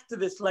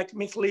activist like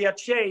Miss Leah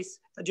Chase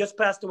that just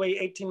passed away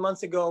 18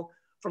 months ago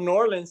from New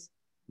Orleans.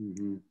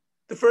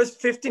 The first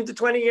 15 to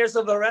 20 years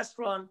of the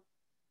restaurant,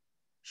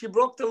 she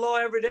broke the law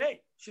every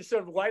day. She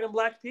served white and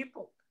Black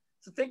people.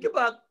 So think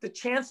about the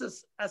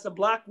chances as a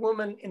Black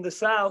woman in the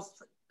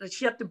South that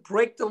she had to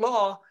break the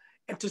law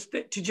and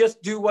to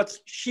just do what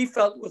she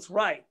felt was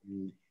right.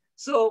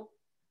 So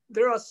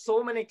there are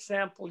so many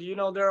examples. You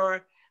know, there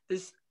are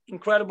this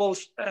incredible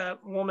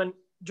woman,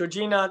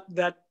 Georgina,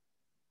 that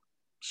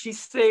she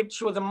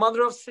was a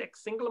mother of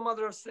six, single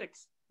mother of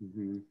six.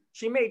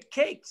 She made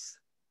cakes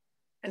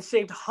and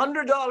saved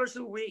 $100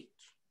 a week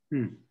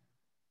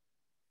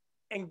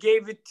and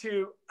gave it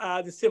to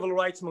the civil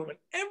rights movement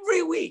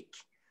every week.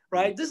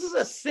 Right? This is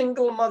a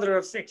single mother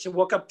of six. She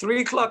woke up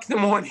 3 o'clock in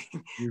the morning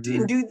and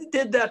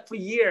did that for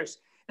years.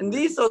 And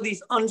these are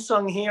these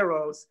unsung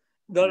heroes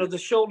that are the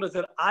shoulders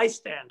that I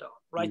stand on,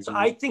 right? So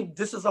I think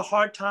this is a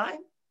hard time.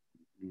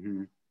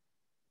 You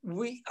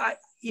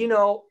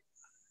know,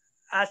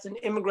 as an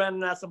immigrant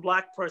and as a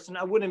Black person,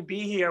 I wouldn't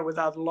be here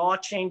without law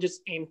changes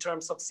in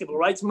terms of civil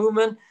rights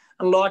movement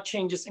and law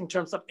changes in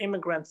terms of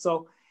immigrants.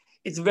 So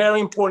it's very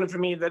important for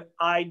me that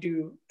I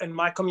do, in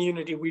my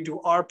community, we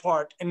do our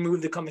part and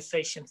move the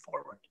conversation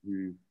forward.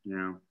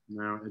 Yeah,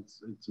 no,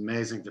 it's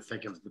amazing to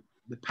think of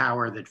the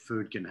power that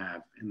food can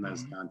have in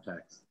those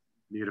contexts.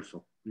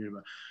 Beautiful,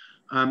 beautiful.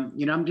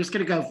 You know, I'm just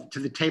going to go to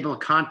the table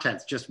of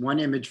contents, just one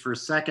image for a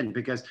second,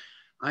 because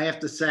I have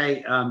to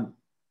say,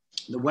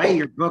 the way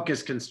your book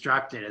is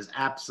constructed is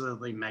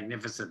absolutely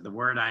magnificent. The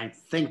word I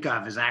think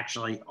of is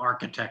actually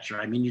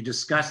architecture. I mean, you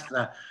discussed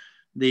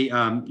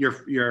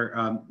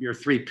your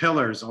 3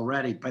 pillars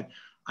already, but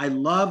I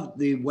love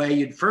the way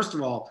you, first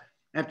of all,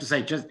 I have to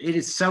say, just it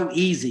is so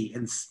easy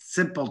and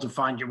simple to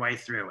find your way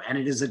through, and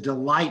it is a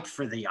delight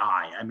for the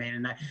eye. I mean,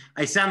 and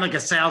I sound like a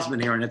salesman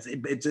here, and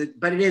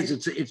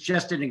it's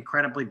just an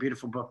incredibly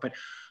beautiful book. But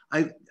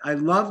I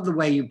love the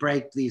way you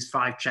break these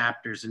 5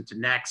 chapters into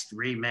next,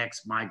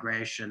 remix,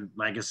 migration,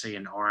 legacy,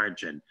 and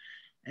origin.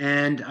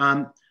 And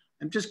I'm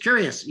just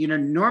curious, you know,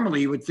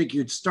 normally you would think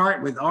you'd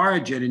start with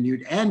origin and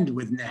you'd end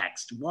with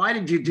next. Why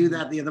did you do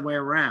that the other way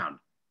around?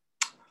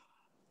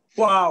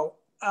 Wow.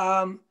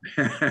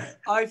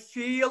 I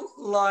feel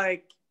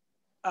like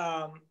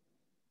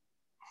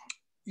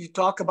you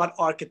talk about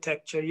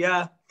architecture.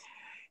 Yeah.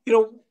 You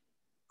know,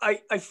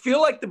 I feel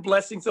like the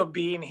blessings of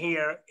being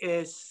here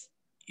is,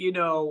 you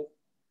know,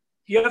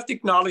 you have to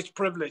acknowledge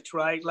privilege,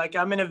 right? Like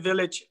I'm in a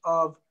village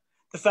of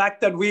the fact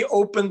that we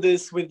opened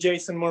this with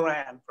Jason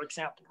Moran, for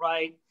example,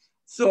 right?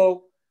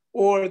 So,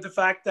 or the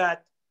fact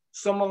that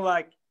someone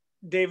like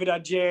David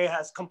Adjaye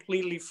has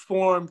completely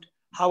formed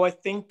how I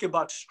think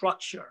about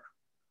structure,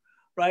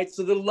 right?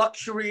 So the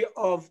luxury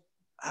of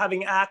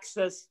having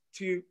access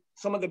to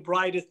some of the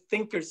brightest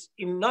thinkers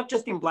in not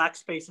just in Black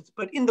spaces,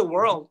 but in the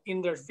world,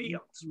 in their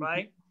fields,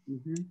 right?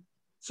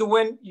 So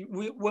when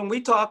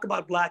we talk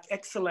about Black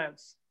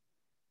excellence,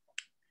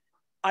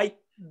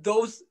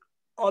 those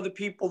are the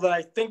people that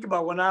I think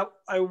about when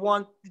I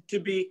want to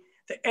be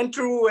the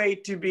entryway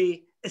to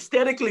be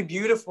aesthetically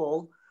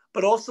beautiful,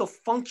 but also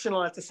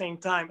functional at the same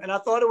time. And I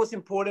thought it was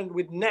important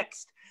with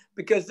Next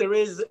because there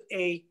is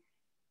a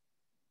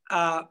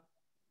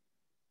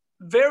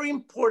very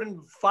important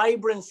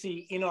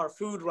vibrancy in our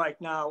food right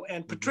now.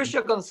 And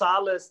Patricia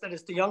Gonzalez, that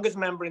is the youngest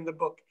member in the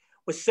book,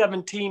 was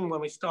 17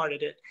 when we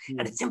started it.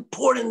 And it's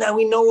important that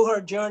we know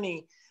her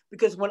journey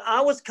because when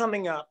I was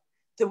coming up,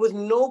 there was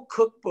no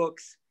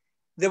cookbooks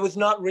that was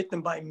not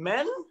written by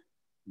men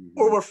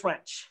or were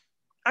French.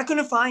 I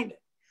couldn't find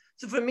it.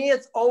 So for me,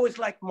 it's always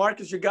like,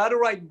 Marcus, you got to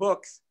write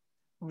books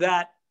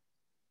that,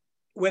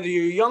 whether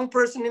you're a young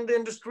person in the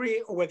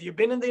industry or whether you've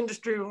been in the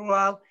industry for a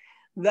while,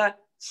 that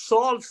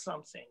solve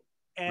something.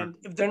 And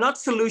if they're not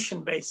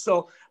solution-based,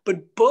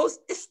 but both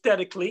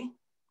aesthetically,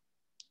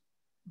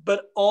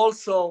 but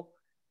also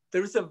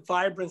there is a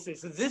vibrancy.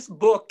 So this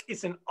book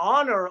is in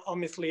honor of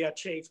Miss Leah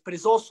Chase, but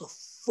it's also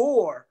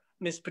for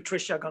Miss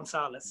Patricia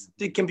Gonzalez.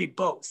 It can be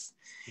both.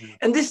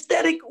 And the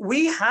aesthetic,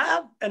 we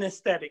have an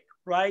aesthetic,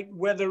 right?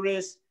 Whether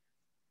it's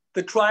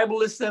the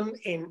tribalism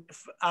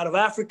out of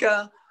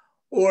Africa,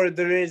 or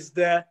there is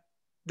the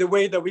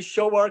way that we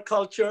show our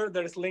culture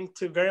that is linked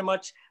to very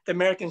much the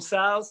American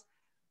South.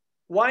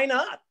 Why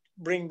not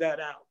bring that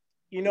out?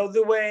 You know,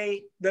 the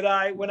way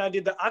that when I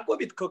did the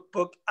Aquavit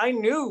cookbook, I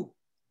knew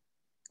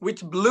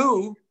which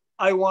blue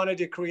I wanted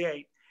to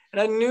create.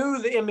 And I knew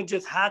the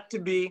images had to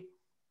be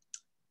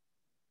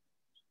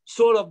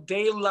sort of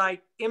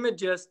daylight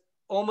images,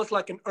 almost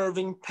like an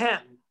Irving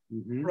pen,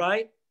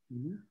 right?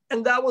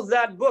 And that was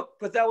that book,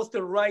 but that was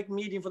the right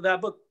medium for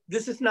that book.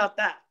 This is not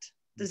that.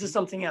 This is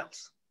something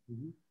else.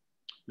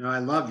 No, I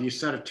love you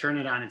sort of turn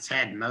it on its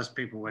head. Most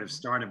people would have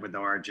started with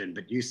origin,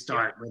 but you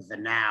start with the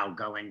now,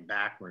 going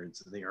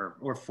backwards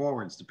or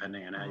forwards,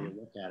 depending on how you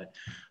look at it.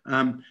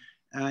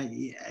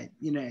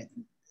 You know,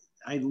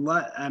 I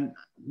love.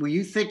 Were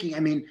you thinking? I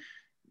mean,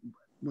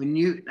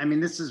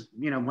 this is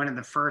one of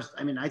the first.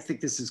 I mean, I think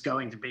this is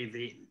going to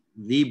be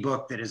the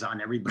book that is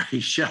on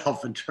everybody's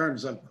shelf in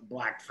terms of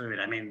Black food.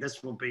 I mean,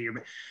 this will be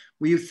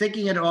were you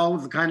thinking at all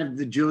of kind of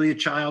the Julia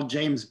Child,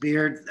 James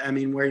Beard? I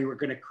mean, where you were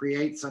going to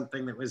create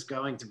something that was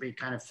going to be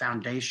kind of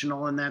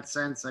foundational in that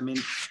sense? I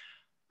mean,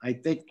 I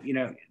think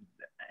the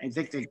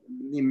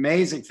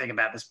amazing thing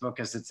about this book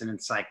is it's an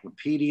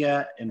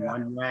encyclopedia in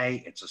one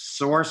way. It's a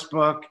source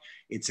book.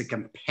 It's a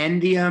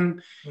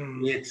compendium.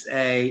 It's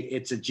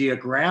a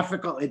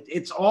geographical.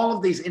 It's all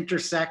of these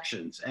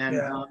intersections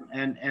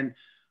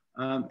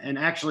and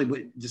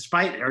actually,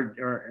 despite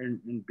or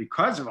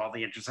because of all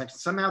the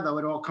intersections, somehow though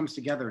it all comes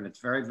together and it's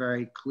very,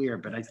 very clear.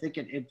 But I think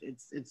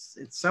it's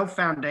so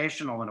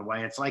foundational in a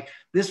way. It's like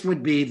this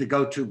would be the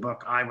go-to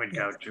book I would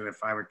go to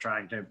if I were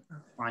trying to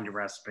find a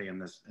recipe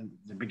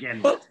to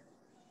begin with.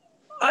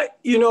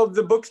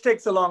 The books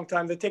takes a long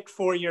time. They take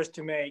 4 years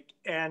to make,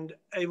 and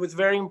it was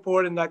very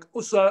important. Like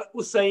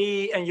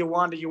Usai and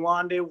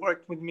Yewande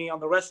worked with me on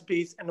the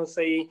recipes, and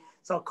Usai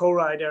is our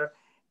co-writer.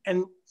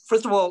 And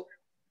first of all,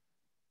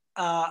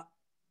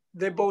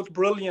 they're both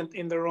brilliant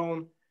in their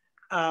own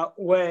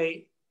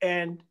way,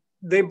 and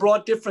they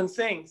brought different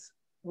things.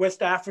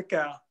 West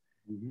Africa,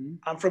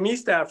 I'm from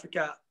East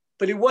Africa,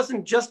 but it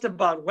wasn't just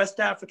about West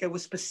Africa. It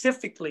was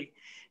specifically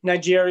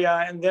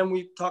Nigeria, and then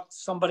we talked to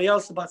somebody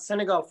else about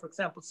Senegal, for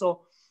example.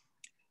 So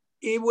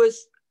it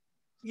was,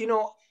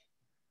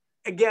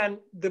 again,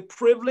 the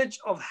privilege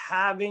of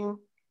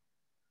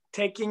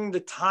taking the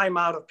time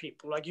out of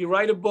people. Like you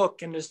write a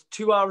book and there's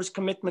 2 hours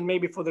commitment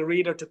maybe for the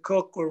reader to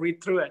cook or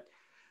read through it.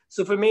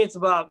 So for me, it's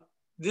about,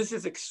 this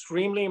is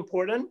extremely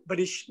important, but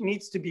it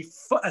needs to be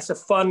as a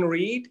fun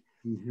read.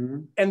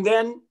 And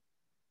then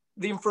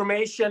the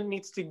information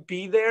needs to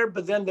be there,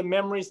 but then the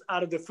memories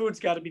out of the food's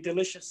got to be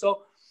delicious.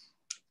 So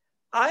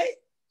I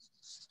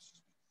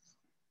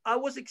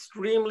was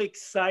extremely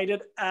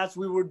excited as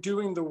we were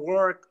doing the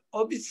work.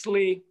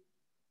 Obviously,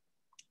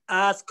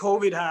 as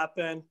COVID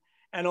happened,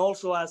 and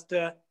also as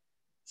the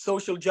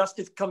social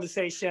justice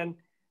conversation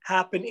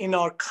happened in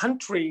our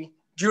country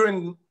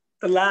during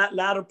the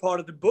latter part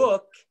of the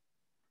book,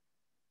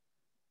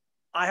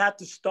 I had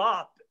to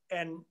stop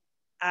and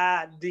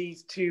add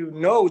these 2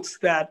 notes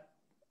that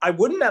I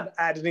wouldn't have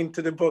added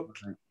into the book.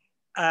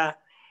 And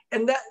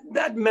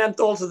that meant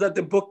also that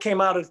the book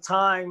came out at a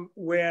time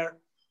where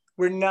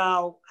we're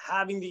now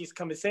having these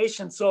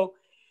conversations. So,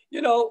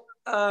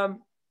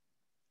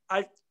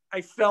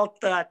 I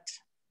felt that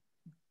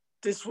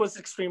this was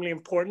extremely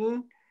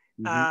important,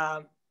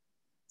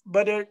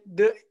 but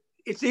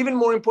it's even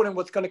more important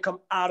what's going to come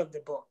out of the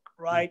book,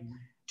 right?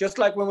 Just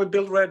like when we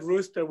build Red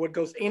Rooster, what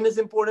goes in is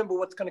important, but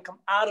what's going to come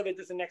out of it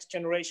is the next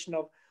generation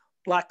of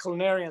Black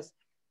culinarians.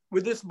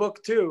 With this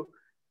book too,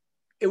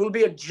 it will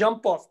be a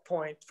jump-off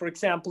point. For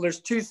example, there's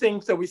 2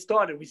 things that we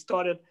started. We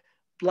started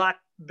Black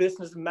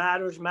Business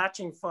Matters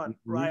Matching Fund,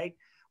 right?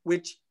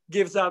 Which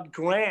gives out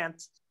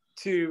grants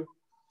to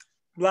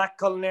Black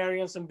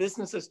culinarians and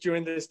businesses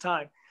during this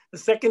time. The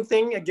second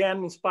thing,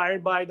 again,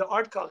 inspired by the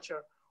art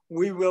culture,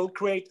 we will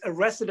create a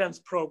residence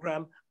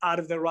program out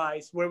of the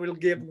Rise where we'll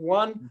give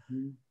one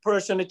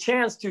person a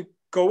chance to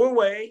go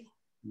away,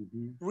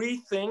 Mm-hmm.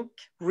 rethink,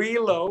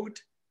 reload,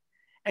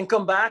 and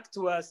come back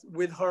to us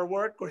with her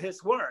work or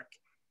his work.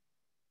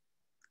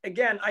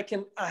 Again, I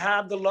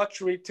have the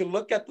luxury to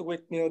look at the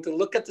Whitney or to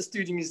look at the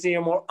Studio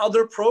Museum or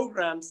other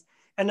programs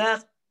and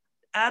ask,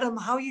 Adam,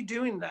 how are you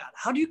doing that?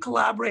 How do you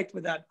collaborate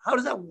with that? How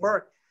does that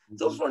work? Mm-hmm.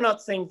 Those were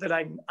not things that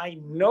I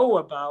know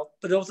about,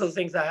 but those are the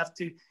things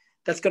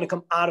that's going to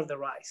come out of the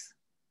Rise.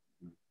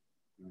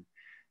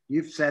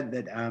 You've said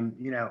that,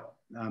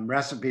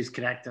 recipes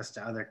connect us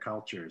to other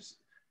cultures,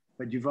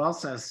 but you've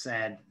also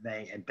said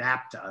they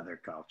adapt to other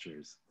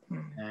cultures.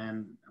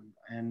 Mm-hmm.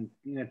 And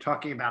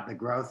talking about the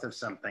growth of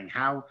something,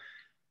 how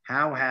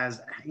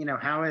has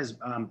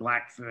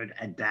Black food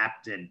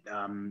adapted,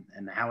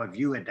 and how have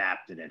you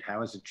adapted it?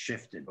 How has it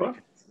shifted? Well,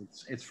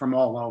 because it's from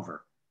all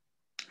over.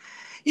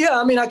 Yeah,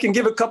 I mean, I can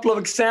give a couple of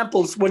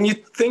examples. When you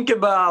think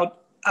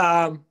about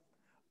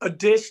a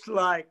dish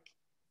like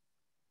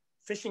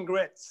fish and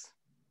grits,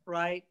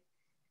 right?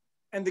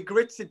 And the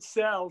grits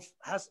itself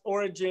has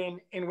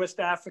origin in West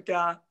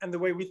Africa, and the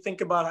way we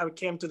think about how it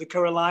came to the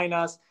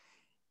Carolinas,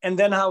 and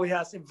then how it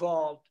has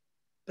evolved.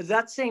 But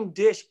that same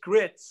dish,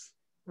 grits,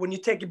 when you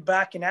take it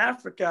back in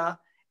Africa,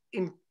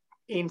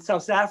 in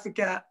South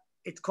Africa,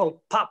 it's called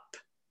pap.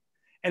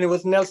 And it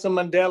was Nelson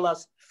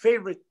Mandela's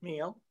favorite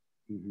meal.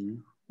 Mm-hmm.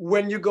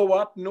 When you go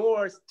up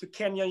north to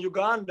Kenya,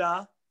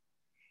 Uganda,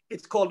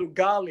 it's called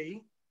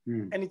ugali,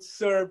 and it's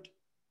served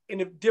in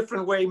a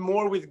different way,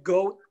 more with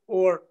goat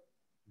or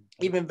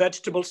even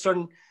vegetables,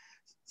 certain,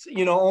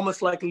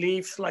 almost like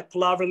leaves, like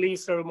palaver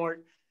leaves, are more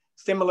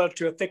similar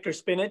to a thicker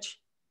spinach.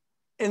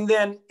 And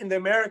then in the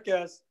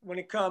Americas, when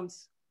it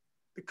comes,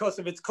 because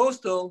of its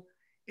coastal,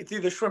 it's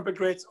either shrimp and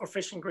grits or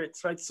fish and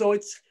grits, right? So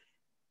it's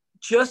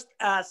just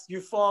as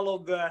you follow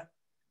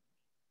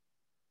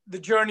the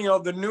journey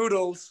of the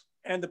noodles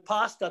and the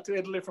pasta to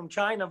Italy from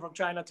China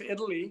to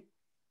Italy,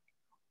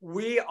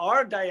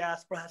 our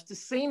diaspora has the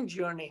same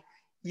journey,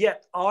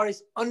 yet ours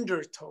is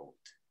undertold,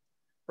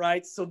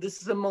 right? So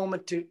this is a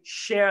moment to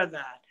share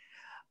that.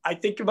 I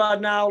think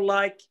about now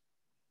like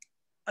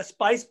a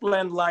spice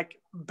blend like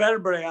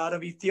berbere out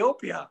of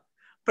Ethiopia.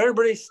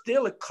 Berbere is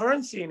still a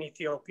currency in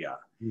Ethiopia.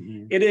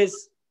 Mm-hmm. It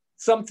is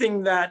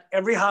something that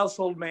every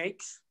household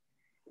makes.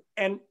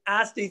 And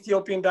as the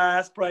Ethiopian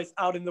diaspora is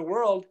out in the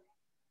world,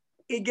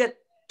 it gets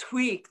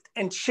tweaked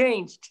and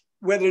changed,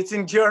 whether it's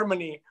in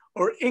Germany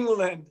or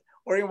England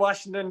or in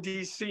Washington,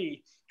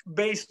 D.C.,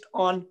 based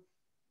on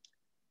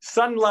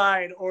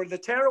sunlight or the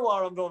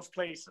terroir of those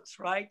places,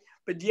 right?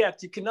 But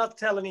yet you cannot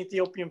tell an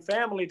Ethiopian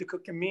family to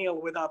cook a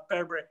meal without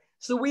berbere.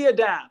 So we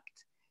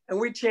adapt and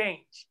we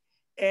change.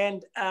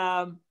 And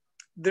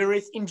there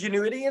is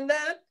ingenuity in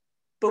that,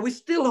 but we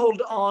still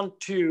hold on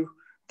to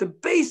the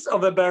base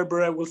of a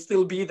berbere will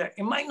still be there.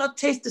 It might not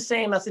taste the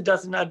same as it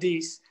does in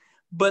Addis,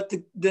 but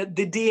the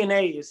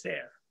DNA is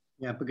there.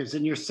 Yeah, because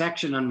in your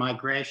section on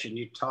migration,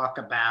 you talk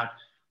about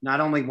not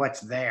only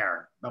what's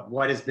there, but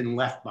what has been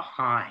left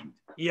behind.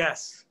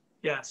 Yes,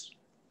 yes.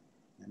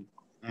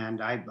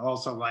 And I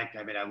also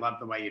I love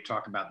the way you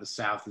talk about the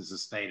South as a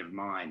state of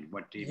mind.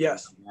 What do you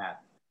yes. mean by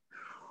that?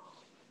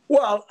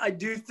 Well, I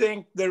do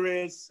think there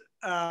is,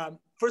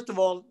 first of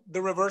all,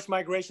 the reverse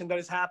migration that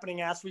is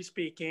happening as we're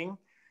speaking.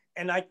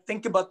 And I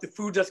think about the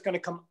food that's going to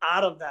come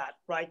out of that,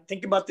 right?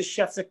 Think about the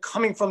chefs that are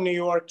coming from New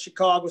York,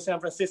 Chicago, San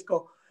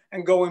Francisco,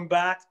 and going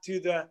back to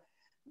the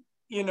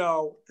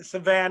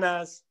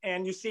Savannahs.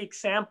 And you see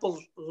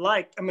examples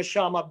like a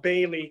Mashama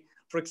Bailey,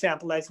 for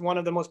example, that's one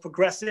of the most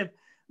progressive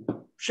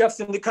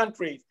chefs in the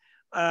country,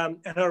 and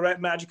her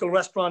magical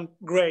restaurant,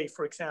 Gray,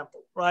 for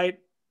example, right?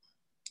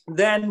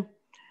 Then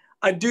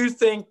I do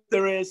think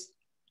there is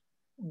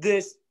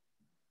this,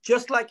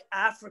 just like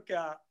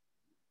Africa,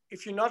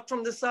 if you're not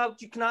from the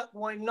South, you cannot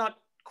not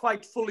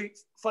quite fully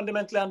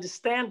fundamentally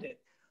understand it.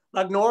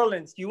 Like New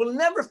Orleans, you will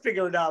never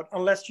figure it out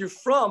unless you're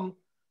from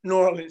New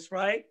Orleans,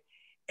 right?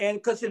 And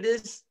because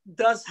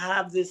does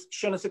have this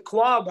je ne sais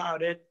quoi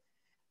about it,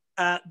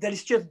 that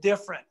is just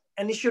different.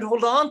 And you should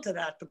hold on to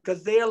that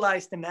because there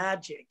lies the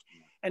magic.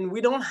 And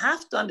we don't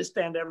have to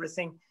understand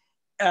everything,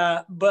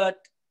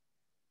 but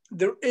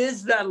there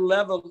is that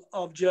level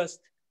of just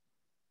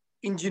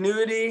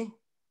ingenuity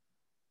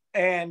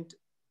and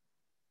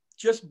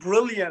just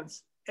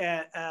brilliance.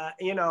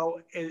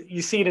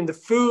 You see it in the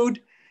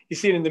food, you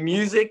see it in the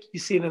music, you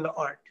see it in the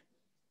art.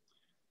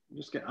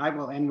 I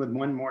will end with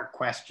one more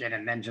question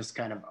and then just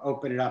kind of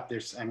open it up.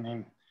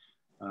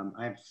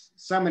 I have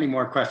so many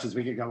more questions.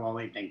 We could go all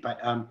evening,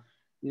 but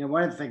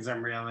one of the things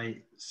I'm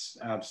really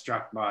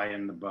struck by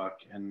in the book,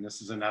 and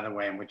this is another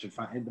way in which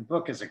the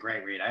book is a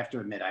great read. I have to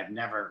admit, I've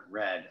never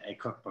read a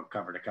cookbook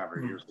cover to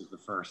cover. Yours was the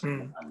first.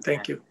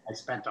 Thank you. I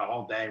spent a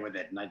whole day with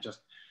it, and I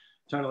just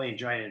totally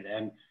enjoyed it.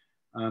 And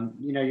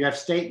you have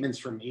statements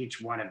from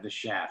each one of the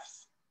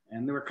chefs.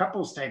 And there were a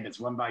couple of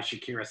statements, one by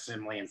Shakira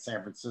Simley in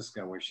San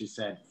Francisco, where she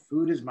said,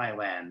 "Food is my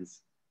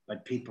lens,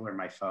 but people are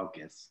my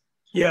focus."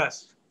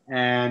 Yes.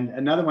 And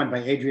another one by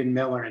Adrian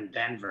Miller in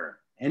Denver.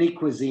 "Any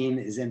cuisine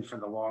is in for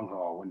the long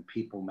haul when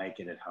people make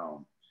it at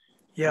home."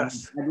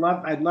 Yes.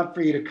 I'd love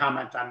for you to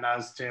comment on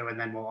those too, and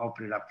then we'll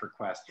open it up for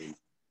questions.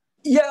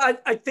 Yeah,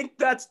 I think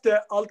that's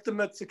the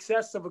ultimate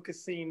success of a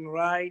cuisine,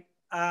 right?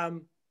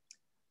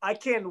 I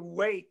can't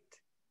wait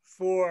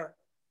for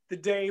the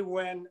day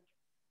when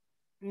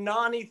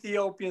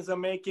non-Ethiopians are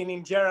making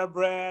injera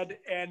bread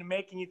and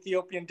making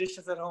Ethiopian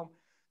dishes at home.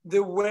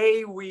 The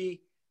way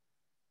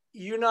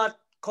you're not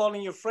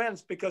calling your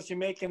friends because you're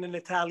making an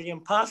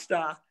Italian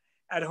pasta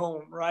at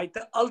home, right?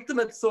 The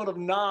ultimate sort of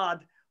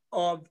nod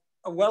of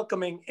a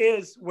welcoming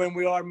is when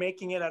we are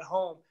making it at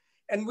home.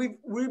 And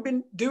we've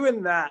been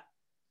doing that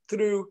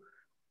through,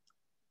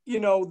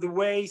 the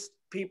ways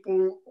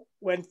people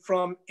went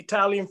from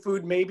Italian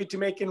food maybe to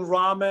making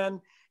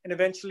ramen, and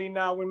eventually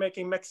now we're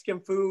making Mexican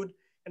food,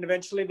 and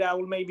eventually that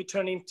will maybe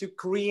turn into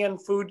Korean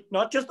food,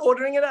 not just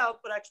ordering it out,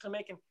 but actually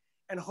making,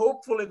 and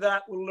hopefully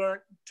that will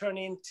turn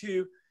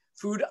into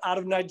food out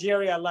of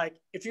Nigeria. Like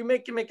if you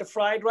can make a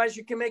fried rice,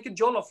 you can make a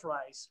jollof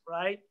rice,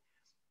 right?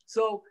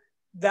 So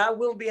that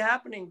will be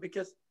happening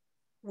because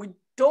we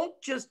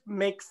don't just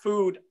make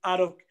food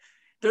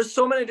there's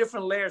so many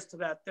different layers to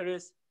that.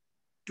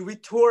 Do we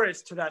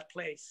tourist to that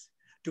place?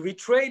 Do we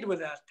trade with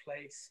that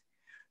place?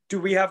 Do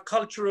we have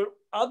cultural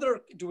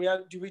do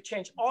we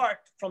change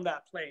art from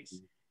that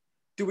place?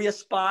 Do we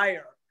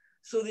aspire?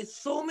 So there's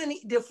so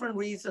many different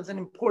reasons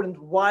and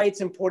why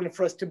it's important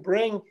for us to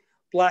bring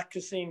Black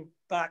cuisine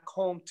back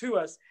home to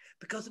us,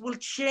 because it will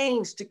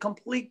change the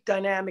complete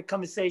dynamic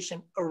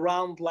conversation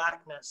around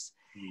Blackness.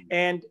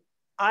 And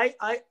I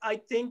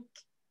think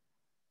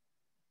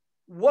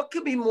what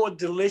could be more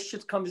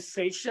delicious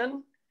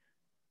conversation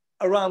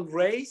around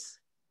race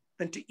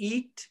than to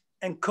eat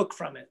and cook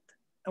from it?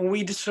 And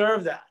we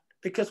deserve that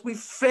because we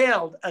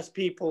failed as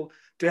people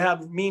to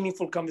have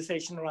meaningful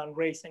conversation around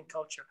race and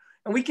culture.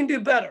 And we can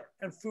do better,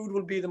 and food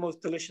will be the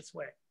most delicious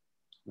way.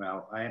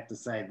 Well, I have to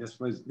say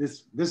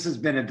this has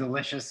been a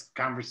delicious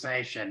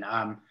conversation,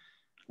 and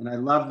I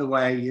love the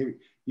way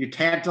you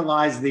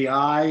tantalize the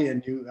eye,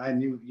 and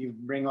you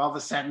bring all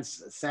the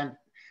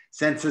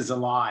senses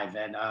alive,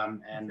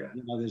 and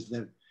there's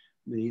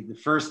the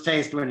first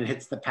taste when it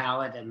hits the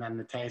palate, and then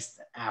the taste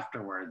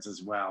afterwards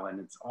as well, and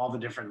it's all the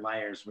different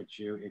layers which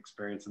you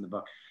experience in the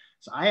book.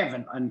 So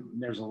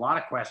there's a lot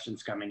of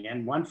questions coming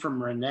in. One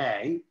from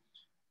Renee,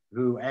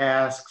 who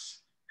asks,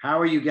 how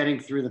are you getting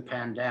through the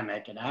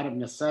pandemic? And out of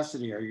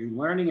necessity, are you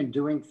learning and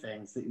doing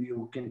things that you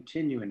will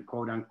continue in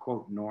quote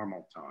unquote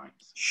normal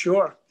times?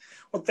 Sure.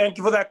 Well, thank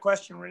you for that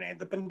question, Renee.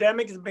 The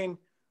pandemic has been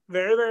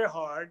very, very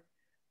hard.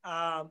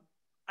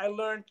 I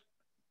learned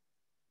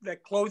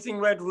that closing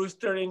Red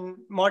Rooster in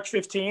March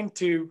 15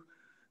 to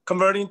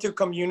converting to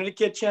community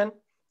kitchen.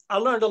 I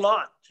learned a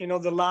lot,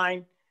 the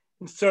line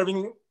and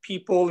serving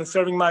people and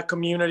serving my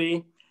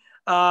community.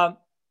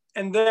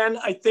 And then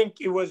I think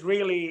it was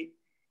really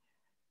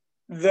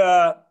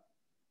the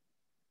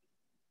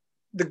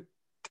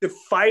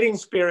fighting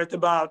spirit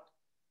about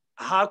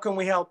how can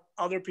we help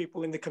other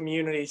people in the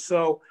community.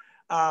 So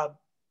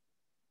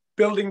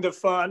building the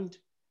fund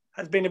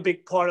has been a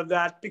big part of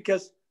that,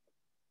 because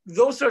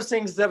those are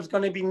things that's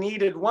going to be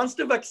needed. Once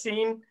the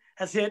vaccine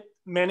has hit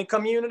many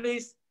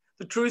communities,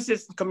 the truth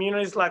is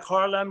communities like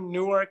Harlem,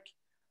 Newark,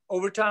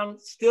 Overtown,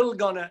 still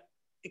going to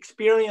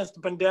experience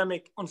the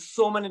pandemic on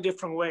so many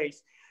different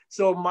ways.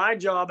 So my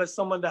job as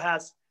someone that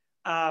has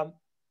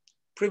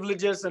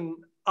privileges and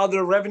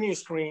other revenue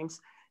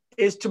streams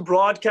is to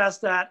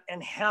broadcast that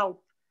and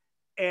help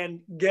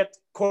and get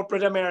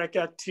corporate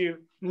America to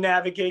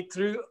navigate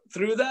through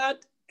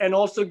that, and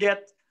also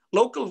get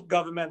local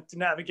government to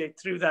navigate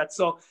through that.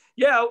 So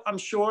yeah, I'm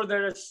sure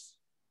there's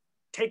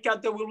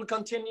takeout that will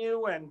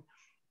continue,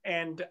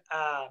 and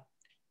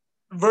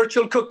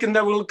virtual cooking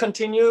that will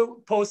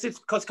continue post-it,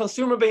 because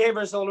consumer behavior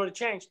has already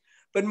changed.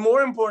 But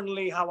more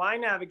importantly, how I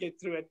navigate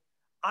through it,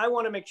 I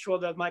want to make sure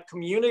that my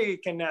community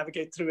can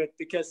navigate through it,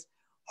 because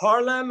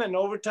Harlem and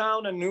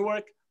Overtown and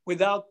Newark,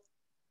 without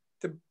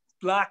the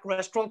Black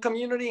restaurant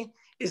community,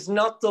 is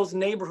not those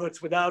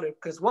neighborhoods without it.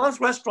 Because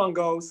once restaurant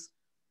goes,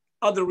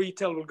 other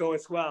retail will go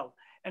as well.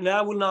 And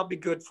that will not be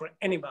good for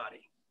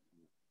anybody.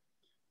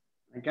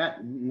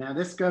 Now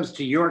this goes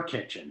to your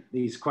kitchen,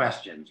 these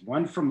questions.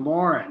 One from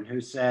Lauren,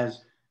 who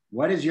says,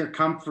 what is your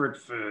comfort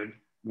food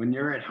when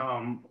you're at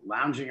home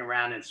lounging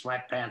around in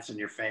sweatpants and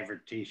your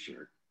favorite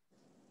t-shirt?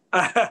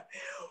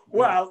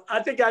 Well,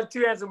 I think I have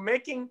two answers.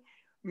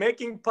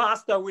 Making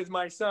pasta with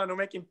my son, or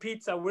making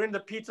pizza. We're in the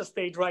pizza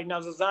stage right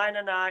now. So Zion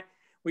and I,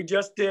 we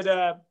just did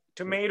a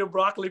tomato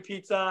broccoli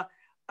pizza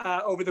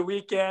over the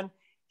weekend.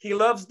 He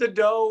loves the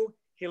dough.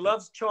 He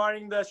loves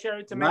charring the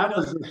cherry tomatoes. That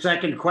was the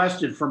second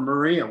question from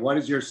Maria. What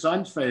is your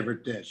son's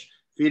favorite dish?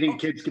 Feeding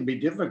kids can be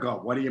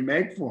difficult. What do you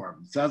make for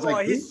him? Sounds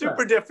like he's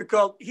super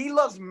difficult. He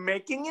loves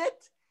making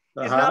it.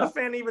 He's not a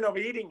fan even of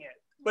eating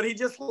it, but he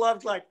just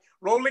loves like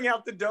rolling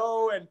out the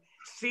dough and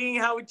seeing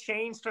how it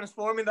changed,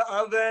 transforming the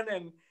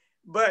oven.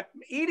 But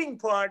eating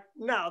part,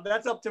 no,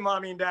 that's up to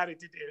mommy and daddy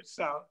to do.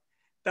 So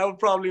that would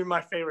probably be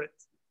my favorite.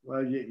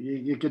 Well,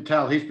 you could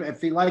tell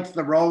if he likes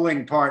the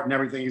rolling part and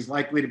everything, he's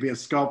likely to be a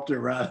sculptor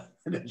rather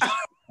than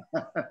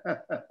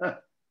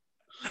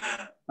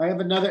I have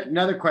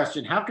another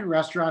question. How can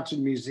restaurants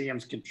and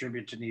museums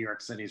contribute to New York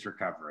City's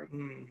recovery?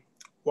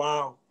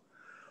 Wow.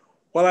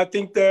 Well, I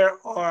think there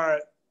are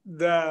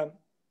the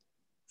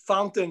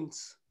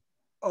fountains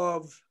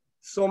of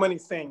so many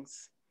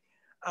things.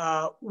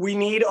 We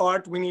need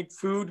art, we need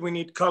food, we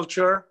need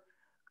culture.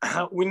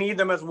 We need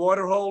them as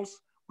water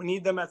holes. We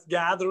need them as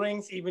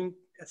gatherings, even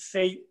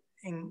say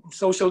in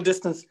social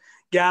distance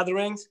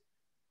gatherings.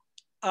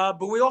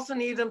 But we also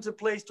need them to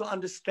place to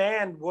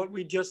understand what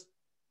we're just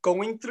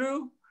going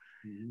through.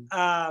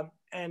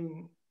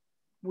 And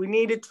we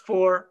need it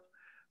for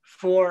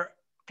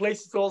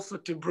places also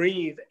to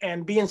breathe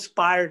and be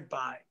inspired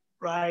by,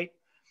 right?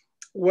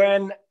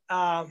 When,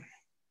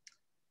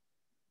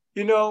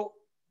 you know,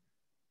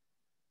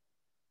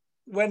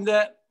 when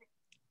the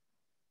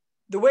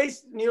way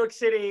New York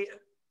City,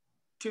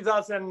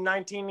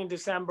 2019 in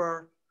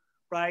December,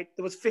 right?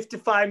 There was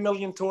 55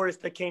 million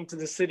tourists that came to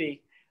the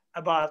city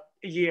about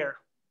a year,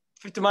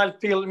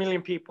 55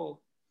 million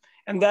people.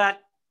 And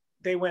that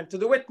they went to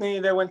the Whitney,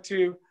 they went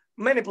to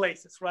many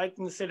places, right?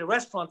 In the city,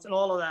 restaurants and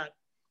all of that.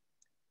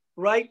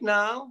 Right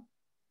now,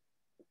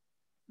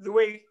 the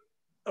way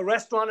a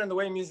restaurant and the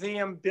way a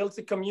museum builds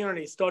a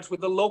community starts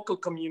with the local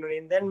community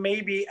and then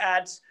maybe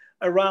adds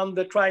around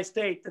the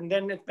tri-state. And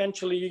then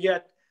eventually you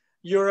get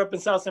Europe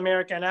and South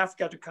America and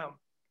Africa to come.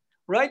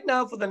 Right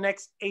now, for the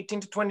next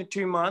 18 to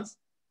 22 months,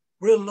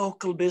 we're a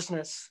local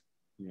business.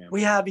 Yeah.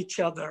 We have each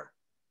other.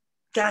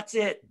 That's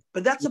it.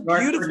 But that's a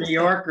beautiful New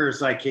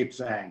Yorkers, I keep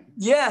saying.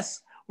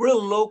 Yes, we're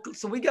local.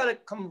 So we got to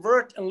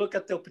convert and look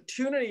at the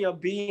opportunity of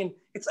being,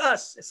 it's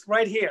us, it's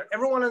right here.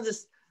 Everyone on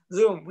this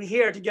Zoom, we're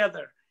here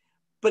together.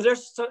 But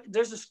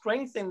there's a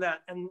strength in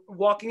that. And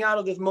walking out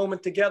of this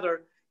moment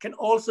together can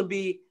also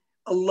be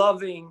a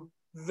loving,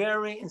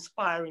 very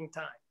inspiring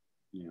time.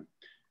 Yeah.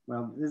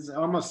 Well, this is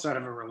almost sort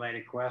of a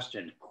related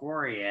question.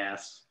 Corey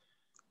asks,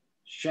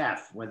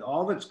 Chef, with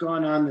all that's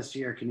gone on this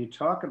year, can you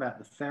talk about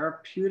the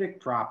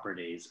therapeutic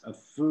properties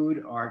of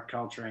food, art,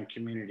 culture, and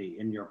community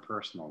in your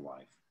personal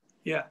life?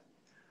 Yeah,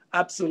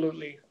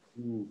 absolutely.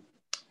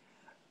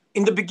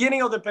 In the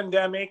beginning of the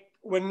pandemic,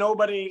 when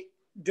nobody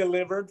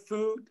delivered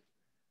food,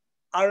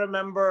 I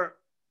remember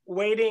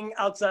waiting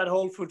outside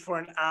Whole Foods for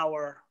an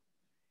hour.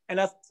 And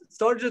I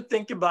started to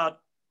think about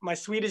my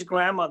Swedish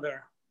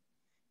grandmother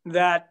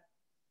that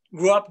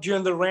grew up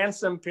during the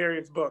ransom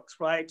periods books,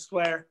 right?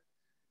 Where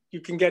you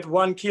can get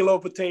 1 kilo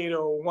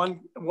potato,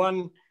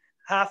 one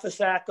half a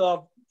sack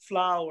of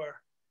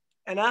flour.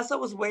 And as I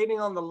was waiting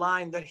on the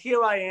line, that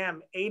here I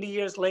am 80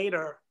 years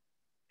later,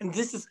 and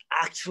this is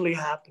actually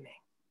happening.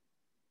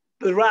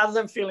 But rather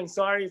than feeling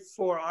sorry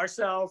for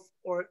ourselves,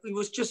 or it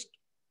was just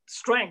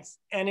strength.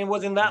 And it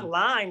was in that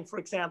line, for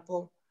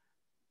example,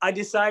 I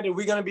decided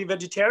we're gonna be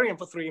vegetarian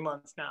for 3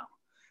 months now.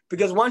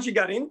 Because once you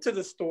got into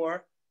the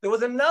store, there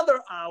was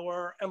another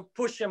hour and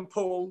push and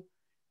pull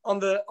on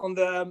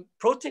the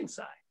protein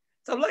side.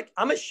 So I'm like,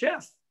 I'm a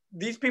chef.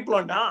 These people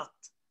are not.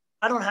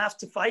 I don't have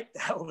to fight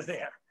that over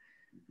there.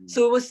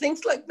 So it was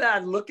things like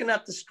that, looking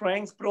at the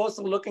strengths, but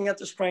also looking at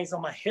the strengths of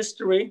my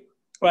history,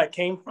 where I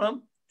came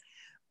from.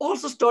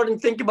 Also starting to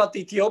think about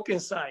the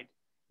Ethiopian side,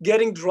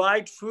 getting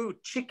dried food,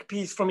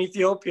 chickpeas from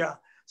Ethiopia,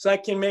 so I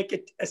can make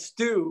it a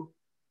stew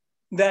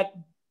that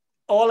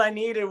all I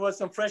needed was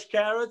some fresh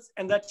carrots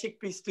and that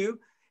chickpea stew.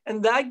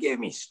 And that gave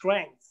me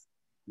strength.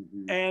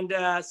 And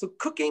so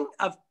cooking,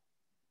 I've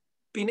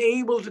been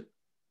able to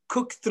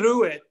cook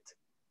through it,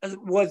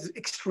 was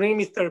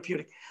extremely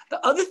therapeutic.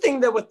 The other thing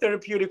that was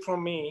therapeutic for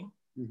me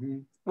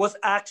was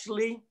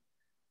actually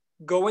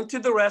going to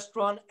the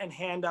restaurant and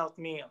hand out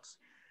meals.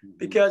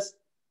 Because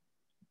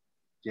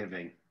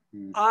giving.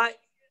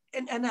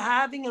 And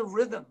having a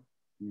rhythm.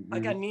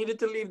 Like I needed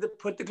to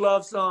put the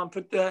gloves on,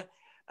 put the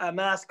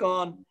mask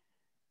on.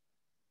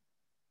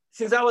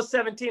 Since I was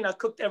 17, I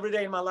cooked every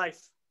day in my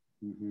life.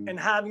 And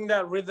having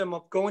that rhythm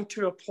of going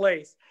to a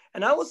place.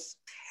 And I was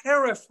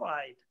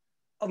terrified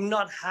of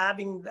not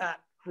having that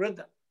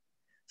rhythm.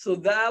 So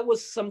that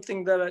was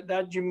something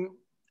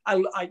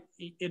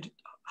it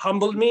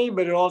humbled me,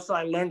 but it also,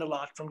 I learned a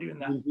lot from doing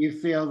that. Do you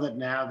feel that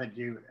now that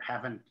you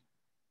haven't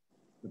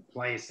the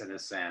place, in a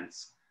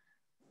sense,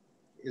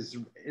 is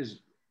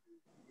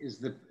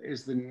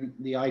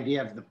the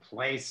idea of the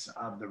place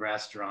of the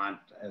restaurant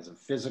as a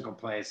physical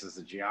place, as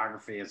a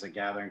geography, as a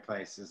gathering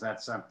place, is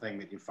that something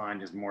that you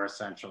find is more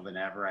essential than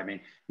ever? I mean,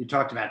 you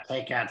talked about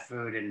takeout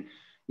food, and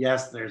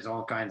yes, there's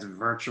all kinds of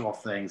virtual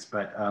things,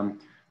 but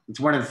it's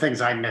one of the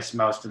things I miss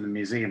most in the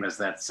museum is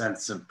that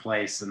sense of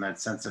place and that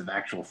sense of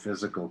actual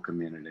physical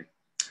community.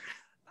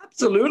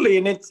 Absolutely,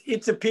 and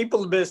it's a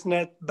people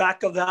business,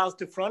 back of the house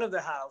to front of the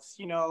house,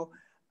 you know,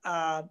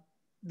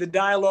 the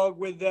dialogue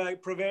with the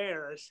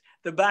purveyors,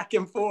 the back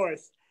and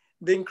forth,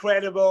 the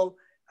incredible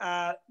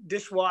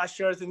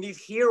dishwashers and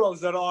these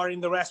heroes that are in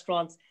the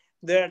restaurants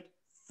that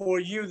for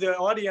you, the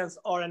audience,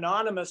 are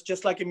anonymous,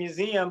 just like a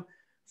museum.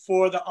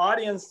 For the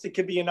audience, it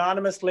could be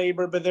anonymous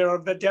labor, but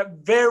they're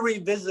very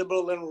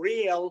visible and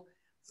real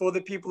for the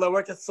people that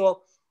work at.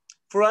 So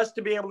for us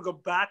to be able to go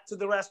back to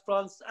the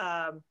restaurants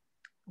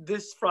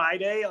this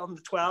Friday on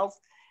the 12th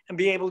and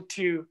be able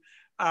to,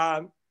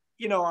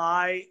 you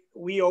know,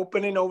 we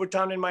opened in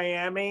Overtown in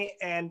Miami,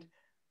 and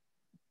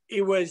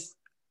it was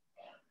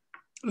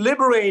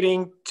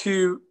liberating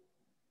to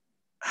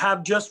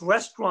have just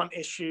restaurant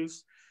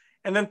issues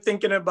and then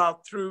thinking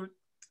about through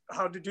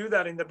how to do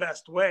that in the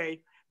best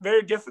way.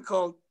 Very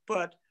difficult,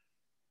 but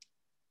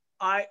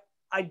I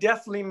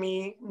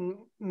definitely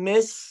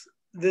miss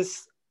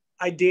this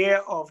idea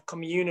of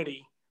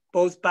community,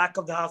 both back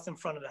of the house and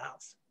front of the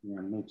house.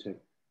 Yeah, me too.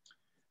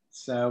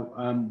 So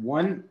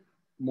one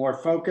more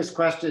focused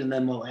question, and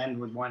then we'll end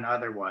with one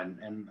other one.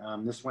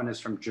 And this one is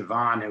from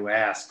Javon, who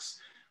asks,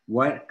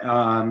 what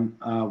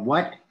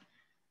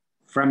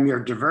from your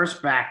diverse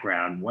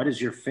background, what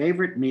is your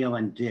favorite meal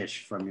and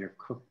dish from your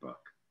cookbook?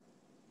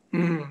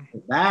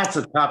 That's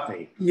a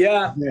toughie.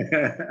 Yeah.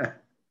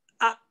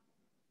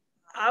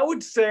 I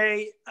would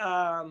say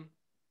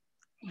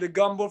the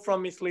gumbo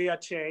from Miss Leah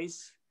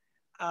Chase,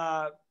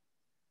 the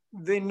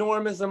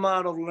enormous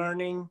amount of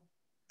learning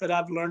that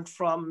I've learned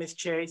from Miss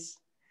Chase,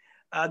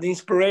 the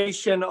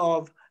inspiration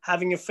of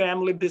having a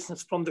family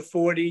business from the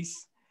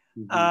 40s,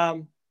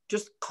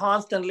 just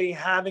constantly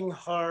having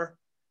her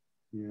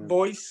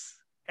voice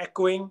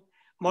echoing,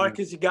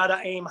 Marcus, you gotta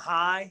aim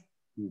high,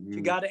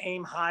 you gotta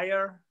aim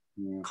higher,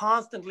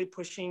 constantly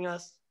pushing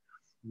us,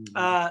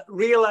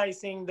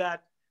 realizing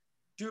that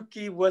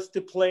Dookie was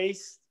the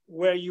place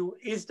where you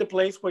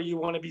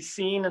want to be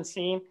seen and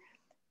seen.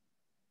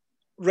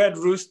 Red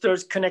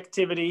Rooster's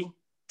connectivity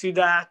to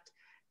that.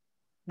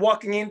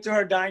 Walking into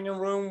her dining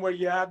room where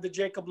you have the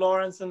Jacob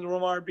Lawrence and the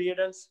Romar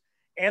Beardens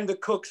and the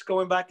cooks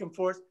going back and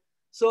forth.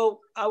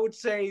 So I would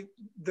say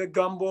the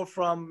gumbo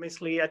from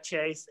Miss Leah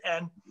Chase,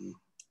 and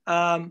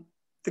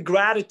the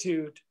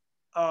gratitude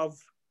of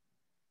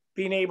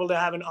being able to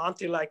have an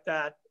auntie like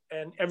that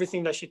and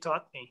everything that she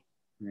taught me.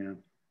 Yeah.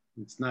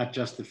 It's not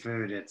just the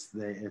food, it's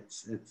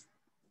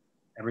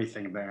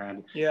everything about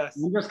it. Yes.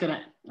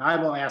 I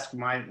will ask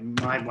my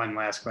one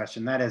last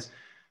question. That is,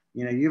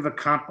 you know, you've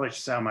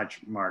accomplished so much,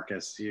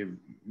 Marcus. You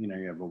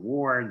have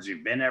awards,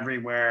 you've been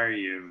everywhere,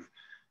 you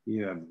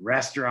have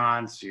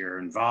restaurants, you're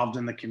involved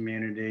in the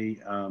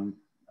community.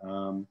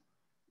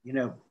 You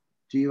know,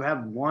 do you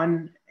have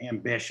one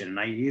ambition? And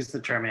I use the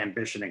term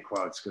ambition in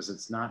quotes because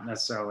it's not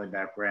necessarily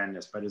about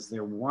grandness, but is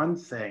there one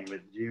thing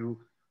that you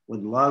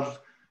would love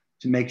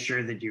to make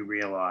sure that you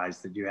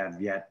realize that you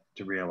have yet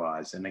to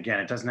realize? And again,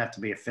 it doesn't have to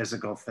be a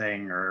physical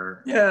thing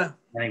or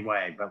any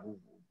way, but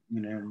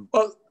you know.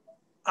 Well,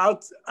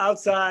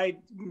 outside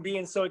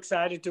being so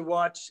excited to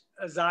watch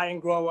Zion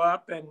grow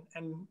up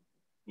and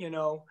you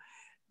know,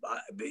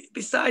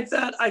 besides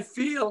that, I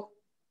feel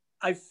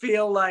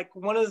like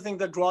one of the things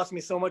that draws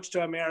me so much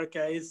to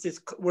America is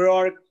this: we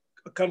are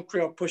a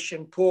country of push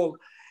and pull,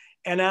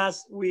 and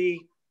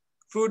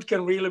food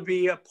can really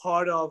be a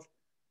part of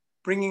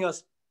bringing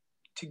us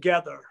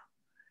together.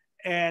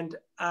 And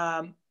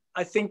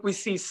I think we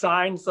see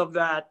signs of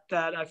that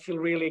I feel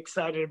really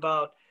excited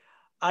about.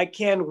 I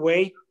can't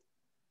wait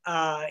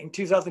in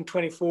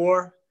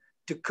 2024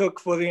 to cook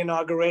for the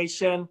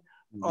inauguration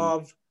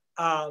of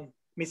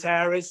Miss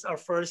Harris, our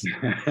first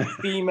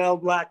female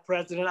Black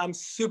president. I'm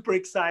super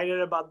excited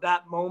about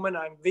that moment.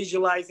 I'm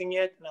visualizing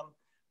it and I'm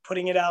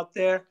putting it out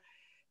there.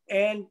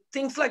 And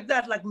things like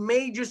that, like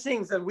major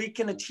things that we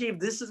can achieve.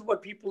 This is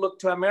what people look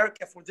to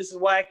America for. This is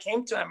why I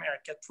came to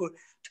America, to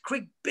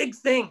create big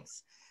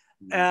things.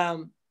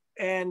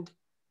 And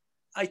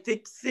I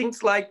think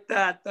things like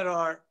that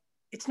are,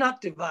 it's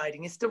not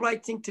dividing, it's the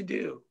right thing to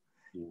do.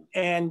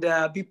 And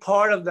be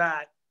part of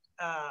that.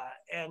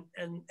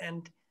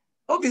 And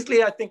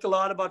obviously I think a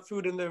lot about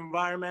food and the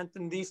environment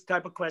and these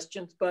type of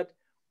questions, but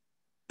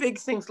big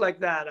things like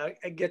that,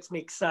 it gets me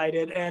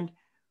excited. And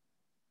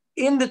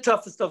in the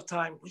toughest of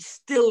time, we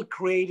still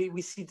created,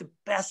 we see the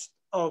best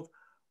of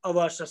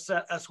us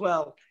as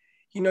well.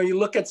 You know, you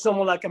look at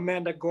someone like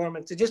Amanda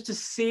Gorman, so just to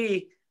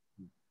see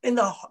in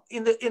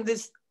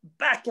this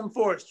back and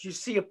forth, you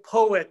see a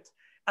poet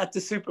at the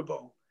Super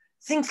Bowl.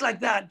 Things like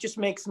that just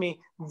makes me,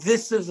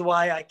 this is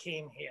why I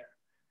came here.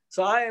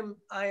 So I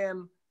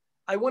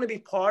want to be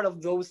part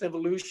of those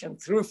evolution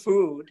through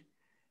food.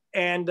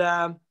 And,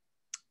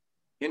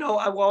 you know,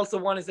 I also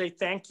want to say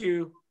thank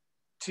you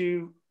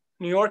to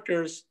New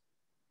Yorkers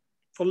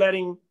for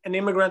letting an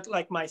immigrant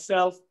like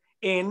myself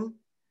in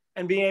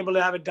and being able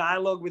to have a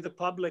dialogue with the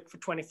public for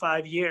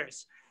 25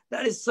 years.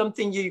 That is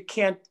something you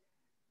can't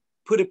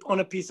put it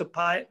on a piece of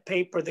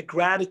paper, the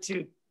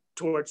gratitude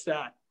towards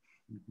that.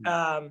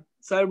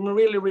 So I'm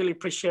really, really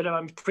appreciative.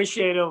 I'm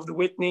appreciative of the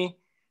Whitney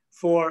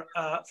for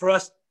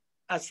us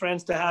as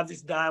friends to have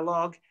this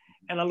dialogue.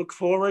 And I look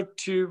forward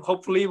to,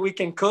 hopefully we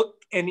can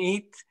cook and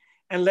eat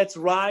and let's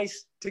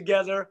rise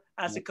together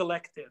as a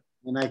collective.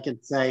 And I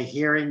could say,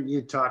 hearing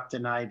you talk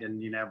tonight,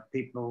 and you know,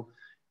 people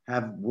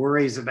have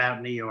worries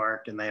about New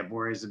York and they have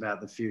worries about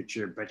the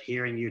future, but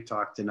hearing you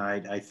talk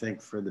tonight, I think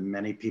for the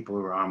many people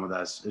who are on with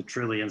us, it's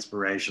truly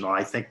inspirational.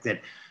 I think that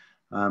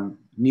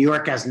New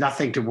York has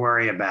nothing to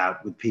worry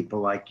about with people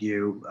like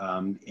you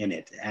in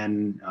it,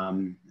 and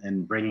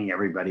bringing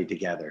everybody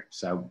together.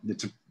 So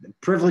it's a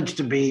privilege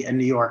to be a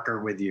New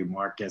Yorker with you,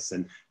 Marcus,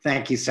 and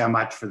thank you so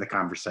much for the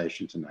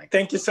conversation tonight.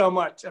 Thank you so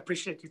much. I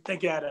appreciate you.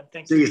 Thank you, Adam.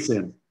 Thank you. See you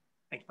soon.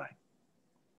 Thank you. Bye.